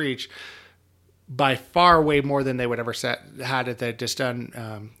fees of a breach, by far way more than they would ever had if they'd just done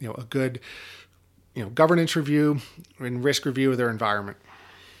a good governance review and risk review of their environment.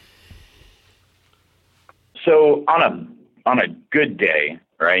 So on a good day,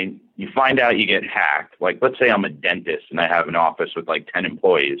 right? You find out you get hacked. Like, let's say I'm a dentist and I have an office with like 10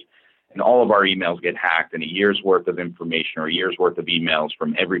 employees, and all of our emails get hacked, and a year's worth of information or a year's worth of emails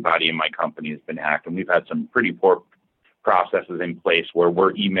from everybody in my company has been hacked. And we've had some pretty poor processes in place where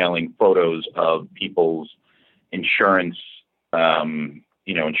we're emailing photos of people's insurance,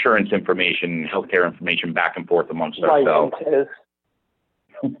 insurance information, healthcare information back and forth amongst ourselves.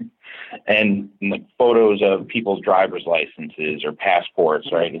 And like photos of people's driver's licenses or passports,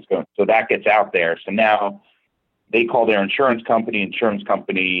 right? So that gets out there. So now they call their insurance company. Insurance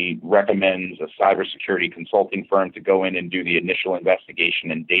company recommends a cybersecurity consulting firm to go in and do the initial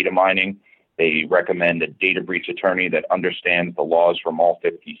investigation and data mining. They recommend a data breach attorney that understands the laws from all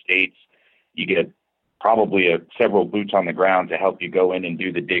 50 states. You get probably several boots on the ground to help you go in and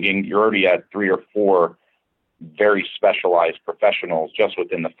do the digging. You're already at 3 or 4 very specialized professionals just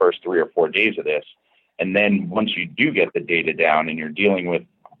within the first 3 or 4 days of this. And then once you do get the data down and you're dealing with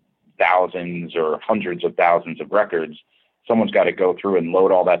thousands or hundreds of thousands of records, someone's got to go through and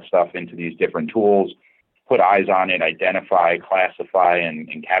load all that stuff into these different tools, put eyes on it, identify, classify, and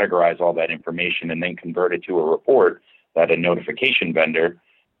categorize all that information, and then convert it to a report that a notification vendor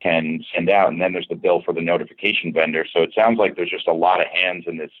can send out. And then there's the bill for the notification vendor. So it sounds like there's just a lot of hands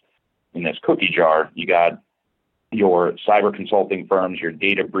in this cookie jar. You got your cyber consulting firms, your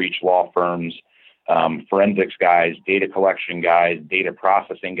data breach law firms, forensics guys, data collection guys, data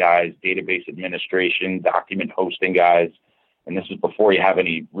processing guys, database administration, document hosting guys. And this is before you have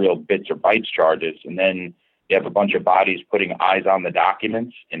any real bits or bytes charges. And then you have a bunch of bodies putting eyes on the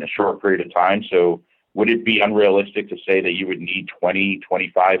documents in a short period of time. So would it be unrealistic to say that you would need 20,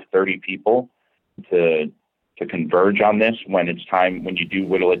 25, 30 people to converge on this when it's time, when you do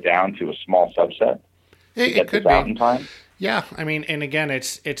whittle it down to a small subset? It could be. Out in time? Yeah, I mean, and again,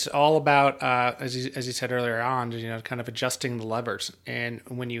 it's all about as you said earlier on, kind of adjusting the levers. And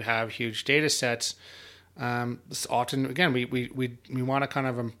when you have huge data sets, often again we want to kind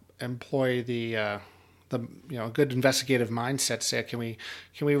of employ the good investigative mindset. Say, can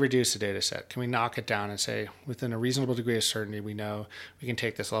we reduce the data set? Can we knock it down and say within a reasonable degree of certainty we know we can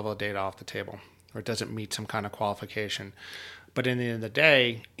take this level of data off the table, or it doesn't meet some kind of qualification. But in the end of the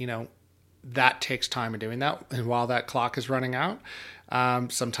day, that takes time in doing that. And while that clock is running out,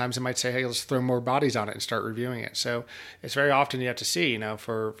 sometimes it might say, hey, let's throw more bodies on it and start reviewing it. So it's very often you have to see,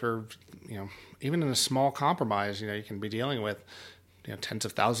 for even in a small compromise, you can be dealing with, tens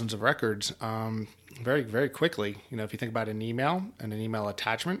of thousands of records very, very quickly. If you think about an email and an email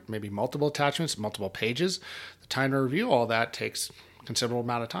attachment, maybe multiple attachments, multiple pages, the time to review all that takes a considerable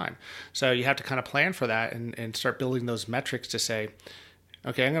amount of time. So you have to kind of plan for that and start building those metrics to say,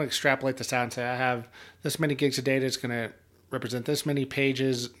 okay, I'm going to extrapolate this out and say I have this many gigs of data. It's going to represent this many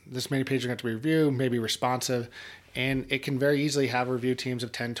pages. This many pages are going to be reviewed, maybe responsive. And it can very easily have review teams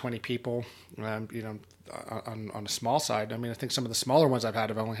of 10, 20 people, on a small side. I mean, I think some of the smaller ones I've had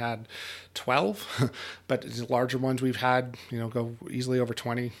have only had 12, but the larger ones we've had, go easily over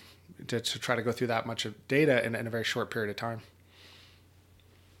 20 to try to go through that much of data in a very short period of time.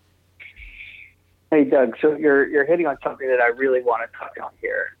 Hey, Doug, so you're hitting on something that I really want to touch on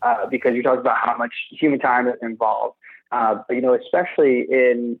here because you talked about how much human time is involved. But, especially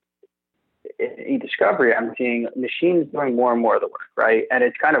in e-discovery, I'm seeing machines doing more and more of the work, right? And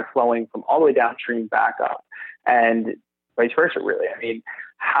it's kind of flowing from all the way downstream back up and vice versa, really. I mean,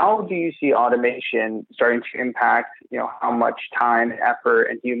 how do you see automation starting to impact, how much time, effort,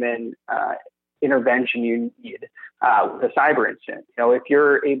 and human intervention you need with a cyber incident? If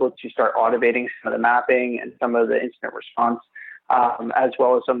you're able to start automating some of the mapping and some of the incident response, as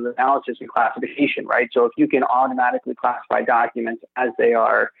well as some of the analysis and classification, right? So if you can automatically classify documents as they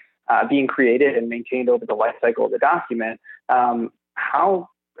are being created and maintained over the life cycle of the document, how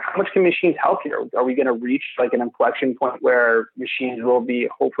much can machines help here? Are we going to reach like an inflection point where machines will be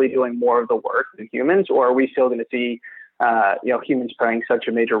hopefully doing more of the work than humans, or are we still going to see humans playing such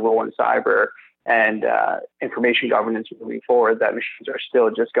a major role in cyber and information governance moving forward that machines are still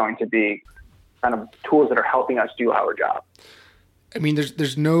just going to be kind of tools that are helping us do our job? I mean,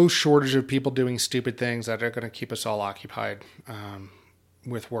 there's no shortage of people doing stupid things that are going to keep us all occupied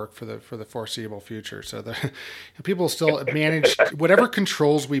with work for the foreseeable future. So people still manage whatever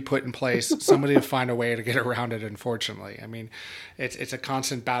controls we put in place. Somebody will find a way to get around it. Unfortunately, I mean, it's a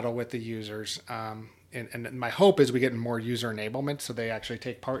constant battle with the users. And my hope is we get more user enablement so they actually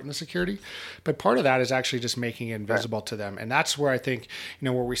take part in the security. But part of that is actually just making it invisible to them. And that's where I think,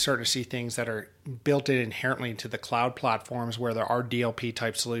 where we start to see things that are built in inherently into the cloud platforms where there are DLP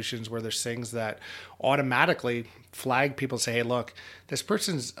type solutions, where there's things that automatically flag people, say, hey, look, this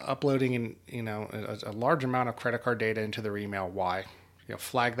person's uploading a large amount of credit card data into their email. Why?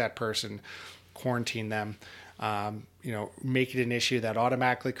 Flag that person, quarantine them. Make it an issue that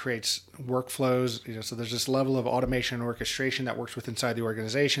automatically creates workflows. So there's this level of automation and orchestration that works with inside the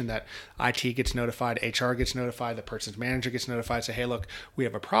organization that IT gets notified, HR gets notified, the person's manager gets notified, say, hey, look, we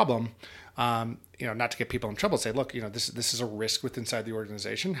have a problem. Not to get people in trouble, say, look, this is a risk with inside the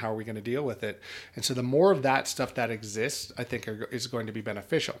organization. How are we going to deal with it? And so the more of that stuff that exists, I think is going to be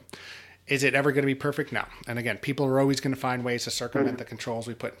beneficial. Is it ever going to be perfect? No. And again, people are always going to find ways to circumvent the controls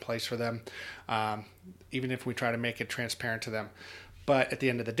we put in place for them, even if we try to make it transparent to them. But at the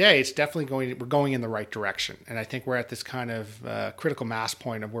end of the day, it's definitely we're going in the right direction. And I think we're at this kind of critical mass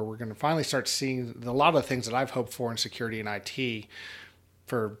point of where we're going to finally start seeing a lot of the things that I've hoped for in security and IT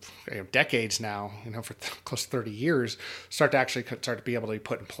for decades now, for close to 30 years, start to be able to be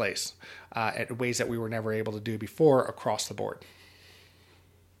put in place in ways that we were never able to do before across the board.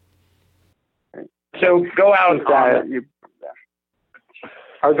 So go out on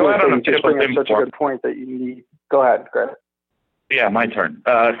I was going to say, you just bring up such a good point that you need. Go ahead, Greg. Yeah, my turn.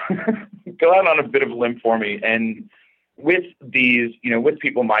 Go out on a bit of a limb for me. And with these, with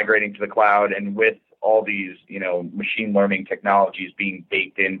people migrating to the cloud and with all these, machine learning technologies being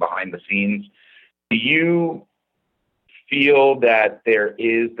baked in behind the scenes, do you feel that there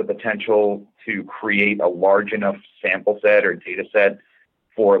is the potential to create a large enough sample set or data set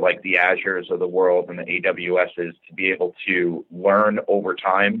for like the Azures of the world and the AWSs to be able to learn over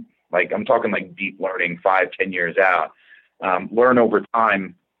time. Like I'm talking like deep learning 5-10 years out, learn over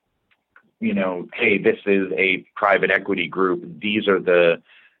time, hey, this is a private equity group. These are the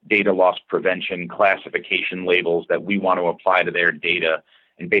data loss prevention classification labels that we want to apply to their data,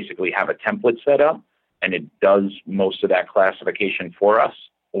 and basically have a template set up and it does most of that classification for us?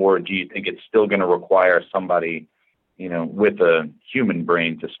 Or do you think it's still going to require somebody, with a human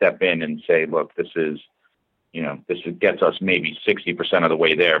brain to step in and say, look, this gets us maybe 60% of the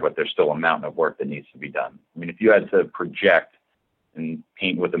way there, but there's still a mountain of work that needs to be done? I mean, if you had to project and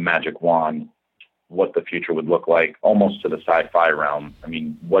paint with a magic wand what the future would look like, almost to the sci-fi realm, I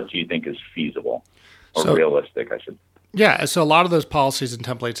mean, what do you think is feasible or realistic, I should? Yeah, so a lot of those policies and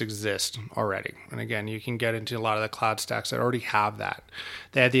templates exist already. And again, you can get into a lot of the cloud stacks that already have that.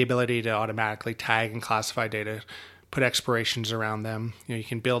 They have the ability to automatically tag and classify data, put expirations around them. You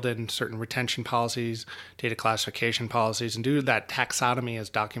can build in certain retention policies, data classification policies, and do that taxonomy as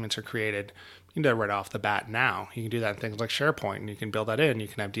documents are created. You can do that right off the bat now. You can do that in things like SharePoint, and you can build that in. You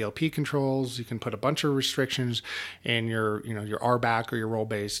can have DLP controls. You can put a bunch of restrictions in your RBAC or your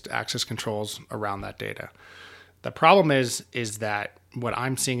role-based access controls around that data. The problem is that what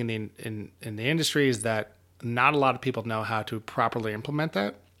I'm seeing in the industry is that not a lot of people know how to properly implement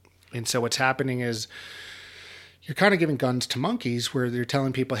that. And so what's happening is you're kind of giving guns to monkeys, where you're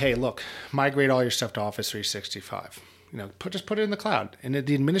telling people, hey, look, migrate all your stuff to Office 365. Just put it in the cloud. And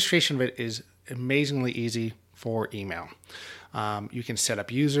the administration of it is amazingly easy for email. You can set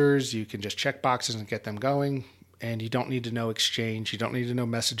up users. You can just check boxes and get them going. And you don't need to know Exchange. You don't need to know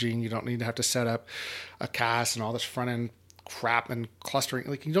messaging. You don't need to have to set up a CAS and all this front end crap and clustering.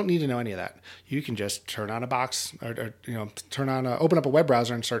 Like, you don't need to know any of that. You can just turn on a box or open up a web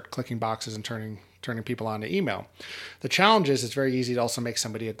browser and start clicking boxes and turning people on to email. The challenge is it's very easy to also make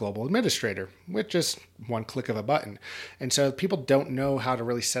somebody a global administrator with just one click of a button. And so people don't know how to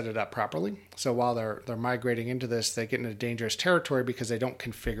really set it up properly. So while they're migrating into this, they get into dangerous territory because they don't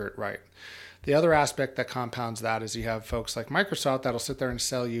configure it right. The other aspect that compounds that is you have folks like Microsoft that'll sit there and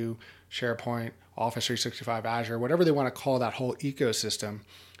sell you SharePoint, Office 365, Azure, whatever they want to call that whole ecosystem.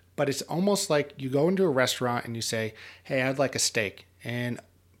 But it's almost like you go into a restaurant and you say, hey, I'd like a steak. And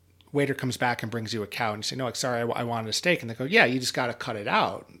waiter comes back and brings you a cow, and you say, no, sorry, I wanted a steak. And they go, yeah, you just got to cut it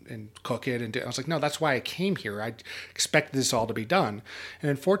out and cook it. And I was like, no, that's why I came here. I expected this all to be done. And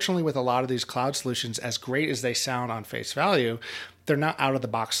unfortunately, with a lot of these cloud solutions, as great as they sound on face value, they're not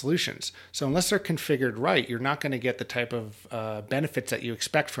out-of-the-box solutions. So unless they're configured right, you're not going to get the type of benefits that you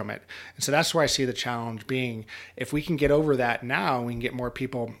expect from it. And so that's where I see the challenge being, if we can get over that now, we can get more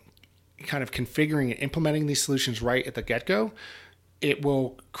people kind of configuring and implementing these solutions right at the get-go, it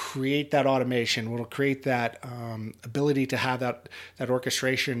will create that automation. It'll create that ability to have that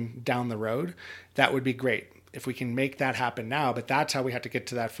orchestration down the road. That would be great if we can make that happen now. But that's how we have to get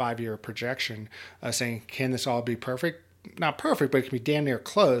to that 5-year projection, saying, can this all be perfect? Not perfect, but it can be damn near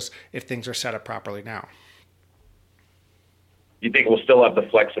close if things are set up properly now. You think we'll still have the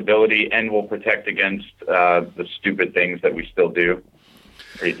flexibility and we'll protect against the stupid things that we still do?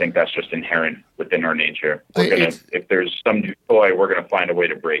 Or do you think that's just inherent within our nature? If there's some new toy, we're going to find a way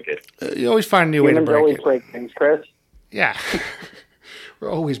to break it. You always find a new way to break it. Humans always break things, Chris. Yeah.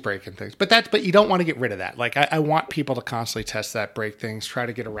 We're always breaking things. But you don't want to get rid of that. Like, I want people to constantly test that, break things, try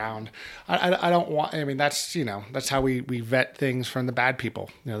to get around. I don't want, I mean, that's how we vet things from the bad people.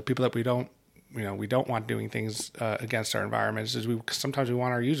 The people that we don't want doing things against our environments. Sometimes we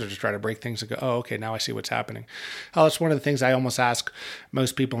want our users to try to break things and go, oh, okay, now I see what's happening. That's one of the things I almost ask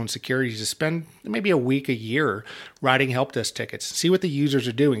most people in security to spend maybe a week, a year writing help desk tickets, see what the users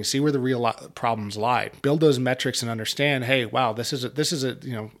are doing, see where the real problems lie, build those metrics and understand, hey, wow, this is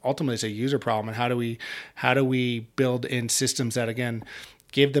ultimately it's a user problem. And how do we build in systems that, again,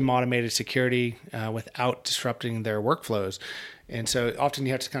 give them automated security without disrupting their workflows? And so often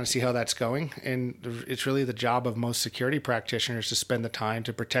you have to kind of see how that's going. And it's really the job of most security practitioners to spend the time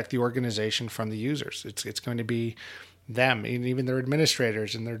to protect the organization from the users. It's going to be them, and even their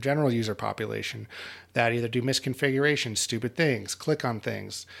administrators and their general user population that either do misconfigurations, stupid things, click on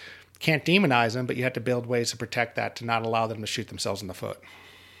things. Can't demonize them, but you have to build ways to protect that, to not allow them to shoot themselves in the foot.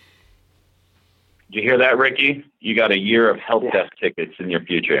 Did you hear that, Ricky? You got a year of help desk tickets in your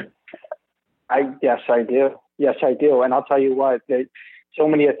future. Yes, I do. Yes, I do. And I'll tell you what, so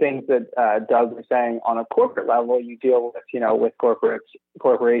many of the things that Doug was saying on a corporate level, you deal with, with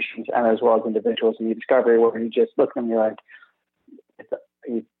corporations and as well as individuals in e-discovery, where you just look at them and you're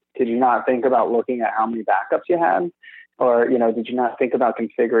like, did you not think about looking at how many backups you had? Or, did you not think about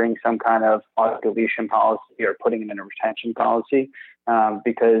configuring some kind of auto deletion policy or putting in a retention policy?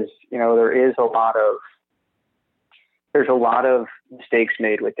 Because, there's a lot of mistakes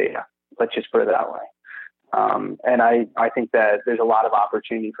made with data. Let's just put it that way. And I think that there's a lot of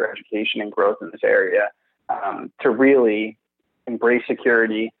opportunity for education and growth in this area to really embrace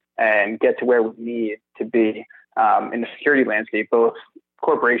security and get to where we need to be in the security landscape, both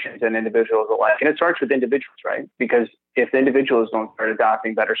corporations and individuals alike. And it starts with individuals, right? Because if the individuals don't start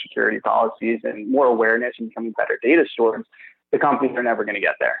adopting better security policies and more awareness and becoming better data stewards, the companies are never going to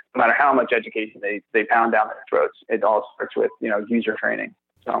get there. No matter how much education they pound down their throats, it all starts with, user training.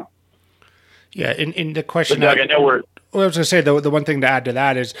 So. Yeah, in the question, Doug, I know we're. Well, I was going to say the one thing to add to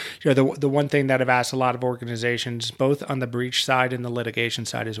that is, the one thing that I've asked a lot of organizations, both on the breach side and the litigation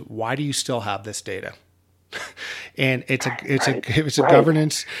side, is why do you still have this data? And it's a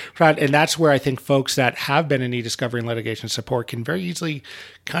governance, right? And that's where I think folks that have been in e-discovery and litigation support can very easily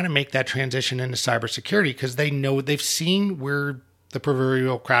kind of make that transition into cybersecurity, because they've seen where the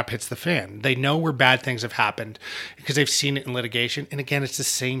proverbial crap hits the fan. They know where bad things have happened because they've seen it in litigation. And again, it's the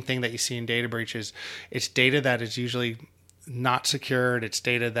same thing that you see in data breaches. It's data that is usually not secured. It's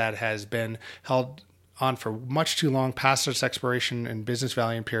data that has been held on for much too long past its expiration and business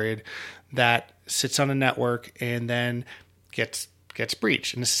value period, that sits on a network and then gets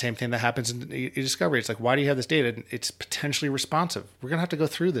breached. And it's the same thing that happens in e-discovery. It's like, why do you have this data? It's potentially responsive. We're going to have to go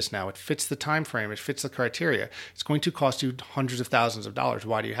through this now. It fits the time frame. It fits the criteria. It's going to cost you hundreds of thousands of dollars.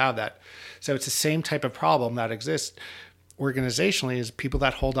 Why do you have that? So it's the same type of problem that exists organizationally, is people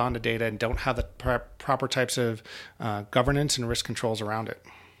that hold on to data and don't have the proper types of governance and risk controls around it.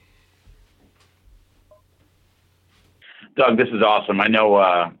 Doug, this is awesome. I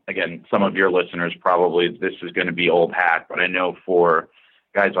know, again, some of your listeners probably, this is going to be old hat, but I know for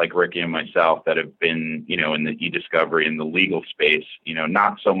guys like Ricky and myself that have been, in the e-discovery and the legal space,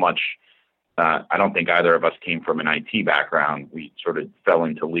 not so much, I don't think either of us came from an IT background. We sort of fell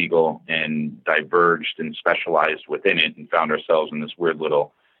into legal and diverged and specialized within it and found ourselves in this weird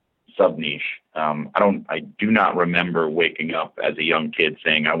little sub niche. I do not remember waking up as a young kid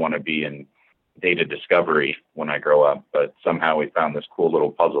saying I want to be in data discovery when I grow up, but somehow we found this cool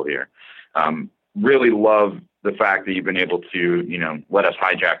little puzzle here. Really love the fact that you've been able to, let us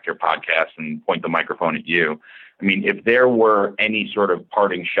hijack your podcast and point the microphone at you. I mean, if there were any sort of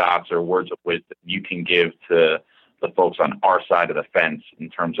parting shots or words of wisdom you can give to the folks on our side of the fence in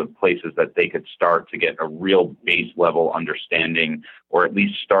terms of places that they could start to get a real base level understanding, or at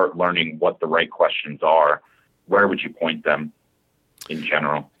least start learning what the right questions are, where would you point them in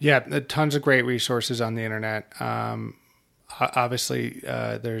general? Yeah, tons of great resources on the internet. Obviously,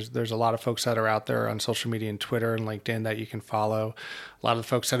 there's a lot of folks that are out there on social media and Twitter and LinkedIn that you can follow. A lot of the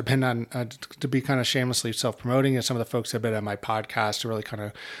folks that have been on, to be kind of shamelessly self-promoting, and some of the folks that have been on my podcast to really kind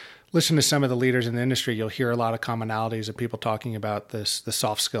of listen to some of the leaders in the industry. You'll hear a lot of commonalities of people talking about the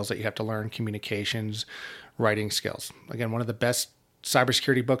soft skills that you have to learn: communications, writing skills. Again, one of the best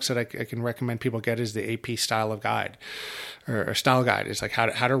cybersecurity books that I can recommend people get is the AP Style of Guide, or Style Guide. It's like how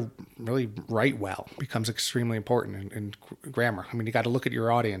to really write well becomes extremely important in grammar. I mean, you got to look at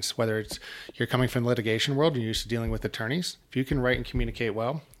your audience, whether it's you're coming from the litigation world and you're used to dealing with attorneys. If you can write and communicate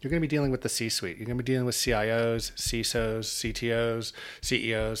well, you're going to be dealing with the C-suite. You're going to be dealing with CIOs, CISOs, CTOs,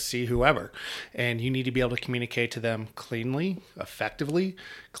 CEOs, whoever. And you need to be able to communicate to them cleanly, effectively,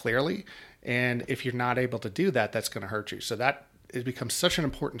 clearly. And if you're not able to do that, that's going to hurt you. So that it becomes such an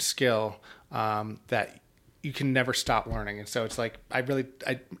important skill that you can never stop learning. And so it's like,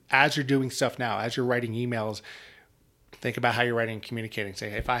 as you're doing stuff now, as you're writing emails, think about how you're writing and communicating. Say,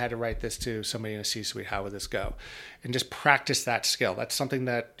 hey, if I had to write this to somebody in a C-suite, how would this go? And just practice that skill. That's something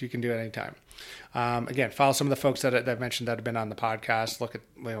that you can do at any time. Again, follow some of the folks that I've mentioned that have been on the podcast. Look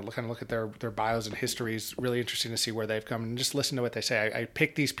at their bios and histories. Really interesting to see where they've come, and just listen to what they say. I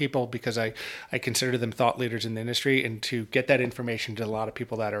pick these people because I consider them thought leaders in the industry, and to get that information to a lot of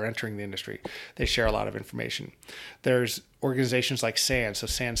people that are entering the industry. They share a lot of information. There's organizations like SANS. So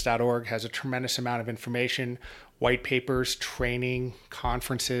SANS.org has a tremendous amount of information, white papers, training,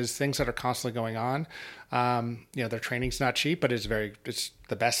 conferences, things that are constantly going on. Their training's not cheap, but it's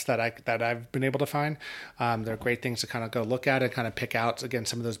the best that I've been able to find. They're great things to kind of go look at and kind of pick out, again,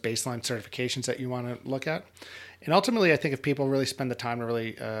 some of those baseline certifications that you want to look at. And ultimately, I think if people really spend the time to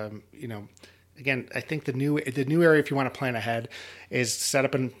really, again, I think the new area, if you want to plan ahead, is set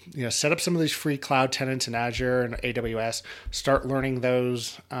up some of these free cloud tenants in Azure and AWS. Start learning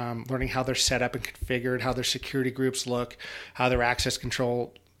those, learning how they're set up and configured, how their security groups look, how their access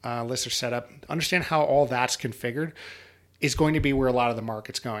control lists are set up. Understand how all that's configured. is going to be where a lot of the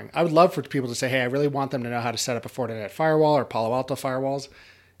market's going. I would love for people to say, hey, I really want them to know how to set up a Fortinet firewall or Palo Alto firewalls.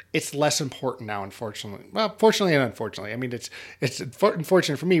 It's less important now, unfortunately. Well, fortunately and unfortunately. I mean, it's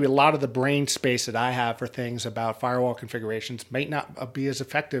unfortunate for me, but a lot of the brain space that I have for things about firewall configurations might not be as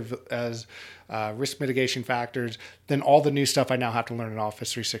effective as risk mitigation factors than all the new stuff I now have to learn in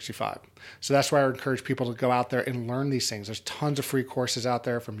Office 365. So that's why I encourage people to go out there and learn these things. There's tons of free courses out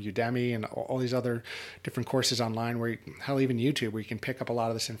there from Udemy and all these other different courses online where, hell, even YouTube, where you can pick up a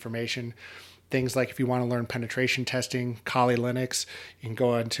lot of this information. Things like if you want to learn penetration testing, Kali Linux, you can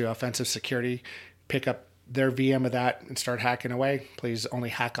go into offensive security, pick up their VM of that and start hacking away. Please only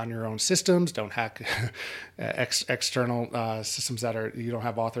hack on your own systems. Don't hack external systems that you don't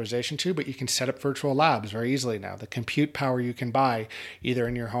have authorization to, but you can set up virtual labs very easily now. The compute power you can buy either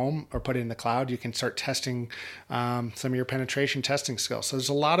in your home or put it in the cloud, you can start testing some of your penetration testing skills. So there's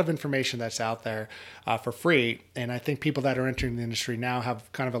a lot of information that's out there for free. And I think people that are entering the industry now have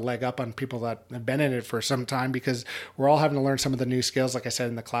kind of a leg up on people that have been in it for some time, because we're all having to learn some of the new skills, like I said,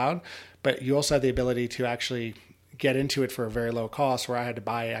 in the cloud. But you also have the ability to actually get into it for a very low cost, where I had to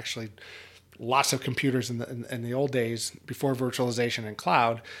buy actually lots of computers in the old days before virtualization and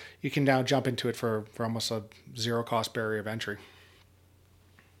cloud. You can now jump into it for almost a zero cost barrier of entry.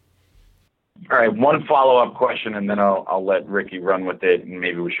 All right, one follow-up question, and then I'll let Ricky run with it, and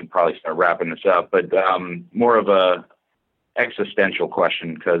maybe we should probably start wrapping this up. But more of a existential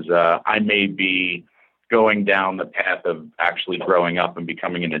question, because I may be going down the path of actually growing up and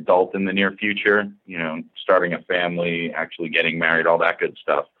becoming an adult in the near future, starting a family, actually getting married, all that good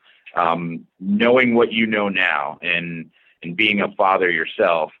stuff. Knowing what you know now and being a father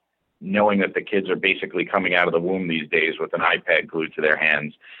yourself, knowing that the kids are basically coming out of the womb these days with an iPad glued to their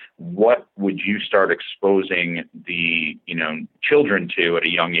hands, what would you start exposing the, children to at a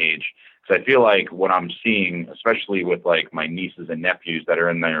young age? Because I feel like what I'm seeing, especially with like my nieces and nephews that are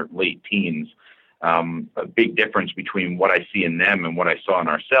in their late teens, a big difference between what I see in them and what I saw in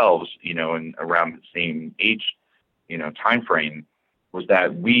ourselves, and around the same age, time frame, was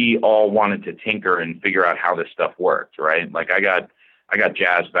that we all wanted to tinker and figure out how this stuff worked, right? Like I got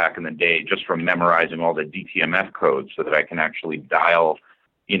jazzed back in the day just from memorizing all the DTMF codes so that I can actually dial,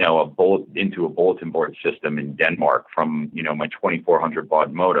 into a bulletin board system in Denmark from, my 2400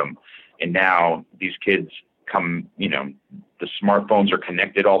 baud modem. And now these kids come, the smartphones are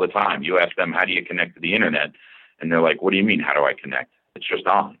connected all the time. You ask them, how do you connect to the internet? And they're like, what do you mean, how do I connect? It's just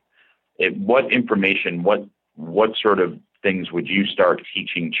on. What information, what sort of things would you start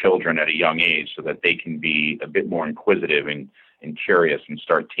teaching children at a young age so that they can be a bit more inquisitive and curious and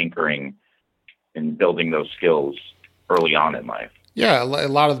start tinkering and building those skills early on in life? Yeah,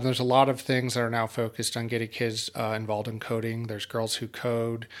 there's a lot of things that are now focused on getting kids involved in coding. There's Girls Who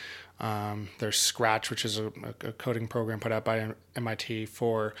Code. There's Scratch, which is a coding program put out by MIT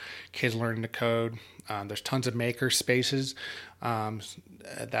for kids learning to code. There's tons of maker spaces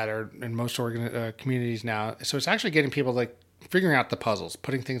that are in most communities now. So it's actually getting people like figuring out the puzzles,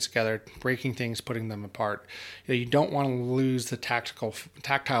 putting things together, breaking things, putting them apart. You don't want to lose the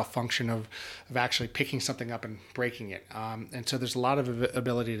tactile function of actually picking something up and breaking it. And so there's a lot of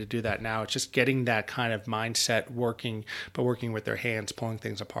ability to do that now. It's just getting that kind of mindset working, but working with their hands, pulling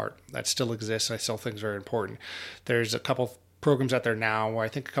things apart. That still exists. I still think is very important. There's a couple programs out there now where I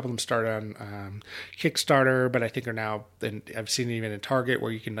think a couple of them started on Kickstarter, but I think are now, and I've seen it even in Target,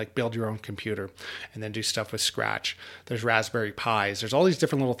 where you can like build your own computer and then do stuff with Scratch. There's Raspberry Pis. There's all these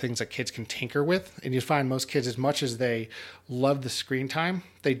different little things that kids can tinker with. And you find most kids, as much as they love the screen time,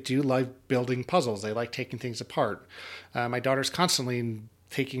 they do love building puzzles. They like taking things apart. My daughter's constantly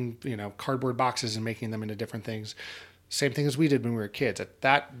taking, cardboard boxes and making them into different things. Same thing as we did when we were kids.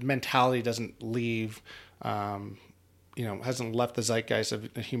 That mentality doesn't leave, hasn't left the zeitgeist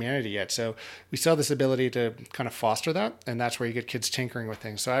of humanity yet. So we still have this ability to kind of foster that. And that's where you get kids tinkering with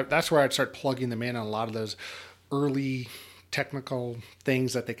things. So that's where I'd start plugging them in on a lot of those early technical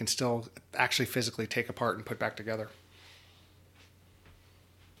things that they can still actually physically take apart and put back together.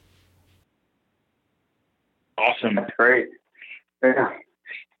 Awesome. That's great. Yeah.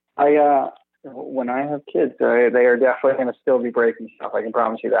 When I have kids, they are definitely going to still be breaking stuff. I can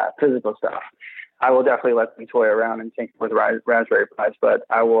promise you that. Physical stuff. I will definitely let them toy around and tinker with Raspberry Pis, but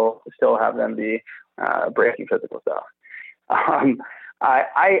I will still have them be breaking physical stuff.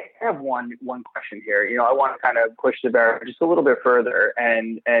 I have one question here. I want to kind of push the barrier just a little bit further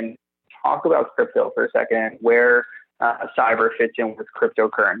and talk about crypto for a second, where cyber fits in with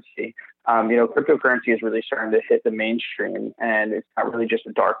cryptocurrency. Cryptocurrency is really starting to hit the mainstream, and it's not really just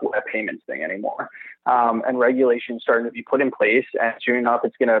a dark web payments thing anymore. And regulations starting to be put in place, and soon enough,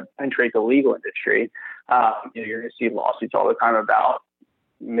 it's going to penetrate the legal industry. You're going to see lawsuits all the time about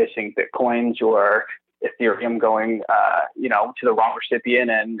missing Bitcoins or Ethereum going, to the wrong recipient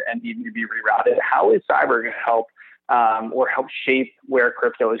and needing to be rerouted. How is cyber going to help or help shape where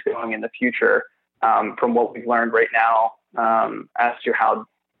crypto is going in the future from what we've learned right now as to how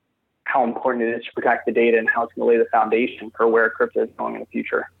important it is to protect the data and how it's going to lay the foundation for where crypto is going in the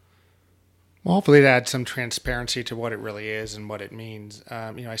future? Well, hopefully it adds some transparency to what it really is and what it means.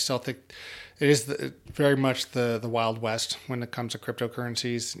 I still think it is very much the Wild West when it comes to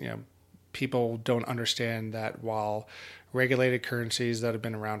cryptocurrencies. People don't understand that while regulated currencies that have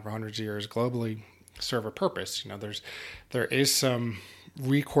been around for hundreds of years globally serve a purpose, there is some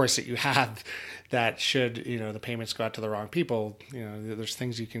recourse that you have that should, the payments go out to the wrong people, there's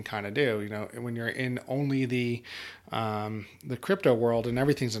things you can kind of do, when you're in only the crypto world and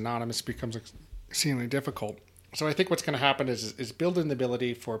everything's anonymous, it becomes extremely difficult. So I think what's going to happen is building the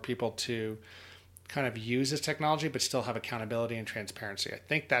ability for people to kind of use this technology, but still have accountability and transparency. I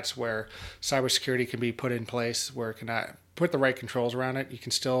think that's where cybersecurity can be put in place, where it can put the right controls around it. You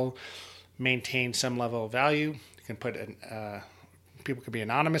can still maintain some level of value. You can put people could be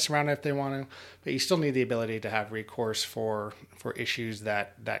anonymous around it if they want to, but you still need the ability to have recourse for issues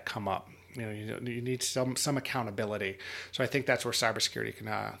that come up. You need some accountability. So I think that's where cybersecurity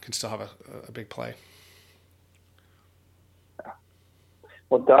can still have a big play.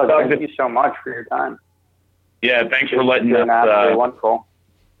 Well, Doug, thank you so much for your time. Yeah, thanks for letting us wonderful.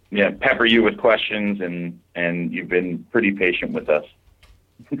 Yeah, pepper you with questions, and you've been pretty patient with us.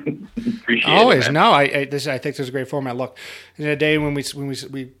 Appreciate always it, no I think this is a great format. Look, in a day when we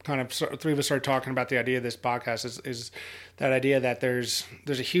kind of three of us started talking about the idea of this podcast is that idea that there's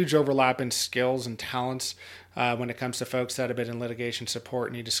a huge overlap in skills and talents when it comes to folks that have been in litigation support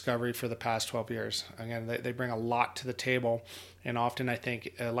and e-discovery for the past 12 years. Again, they bring a lot to the table, and often I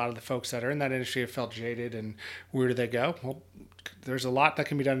think a lot of the folks that are in that industry have felt jaded, and where do they go? Well, there's a lot that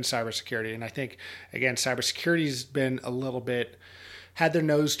can be done in cybersecurity, and I think, again, cybersecurity's been a little bit had their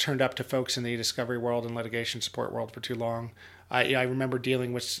nose turned up to folks in the e-discovery world and litigation support world for too long. I remember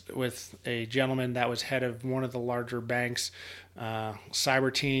dealing with a gentleman that was head of one of the larger banks,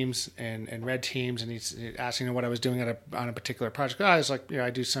 cyber teams and red teams, and he's asking what I was doing on a particular project. I was like,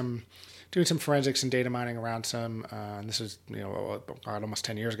 I doing some forensics and data mining around some, and this is almost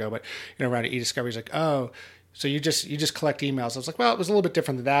 10 years ago, but around e-discovery. He's like, oh, so you just collect emails. I was like, well, it was a little bit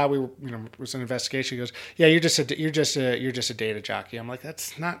different than that. We were, it was an investigation. He goes, yeah, you're just a data jockey. I'm like,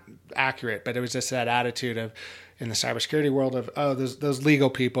 that's not accurate. But it was just that attitude of, in the cybersecurity world of, oh, those legal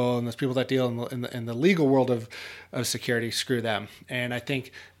people and those people that deal in the legal world of security, screw them. And I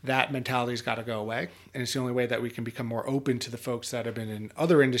think that mentality's got to go away. And it's the only way that we can become more open to the folks that have been in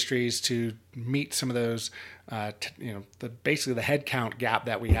other industries to meet some of those, basically the headcount gap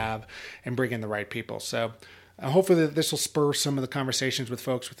that we have, and bring in the right people. So hopefully this will spur some of the conversations with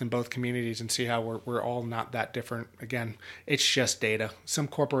folks within both communities and see how we're all not that different. Again, it's just data. Some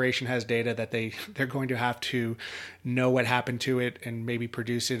corporation has data that they're going to have to know what happened to it and maybe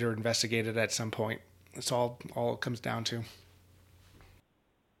produce it or investigate it at some point. That's all it comes down to.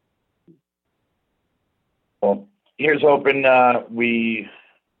 Well, here's hoping we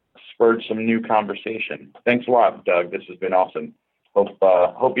spurred some new conversation. Thanks a lot, Doug. This has been awesome.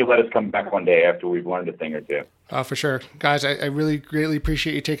 Hope you let us come back one day after we've learned a thing or two. For sure. Guys, I really greatly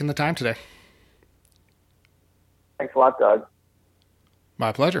appreciate you taking the time today. Thanks a lot, Doug.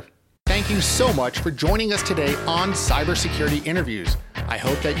 My pleasure. Thank you so much for joining us today on Cybersecurity Interviews. I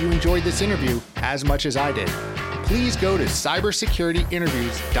hope that you enjoyed this interview as much as I did. Please go to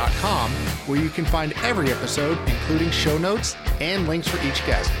cybersecurityinterviews.com, where you can find every episode, including show notes and links for each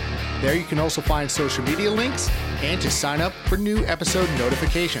guest. There you can also find social media links and to sign up for new episode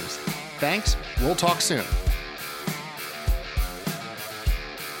notifications. Thanks. We'll talk soon.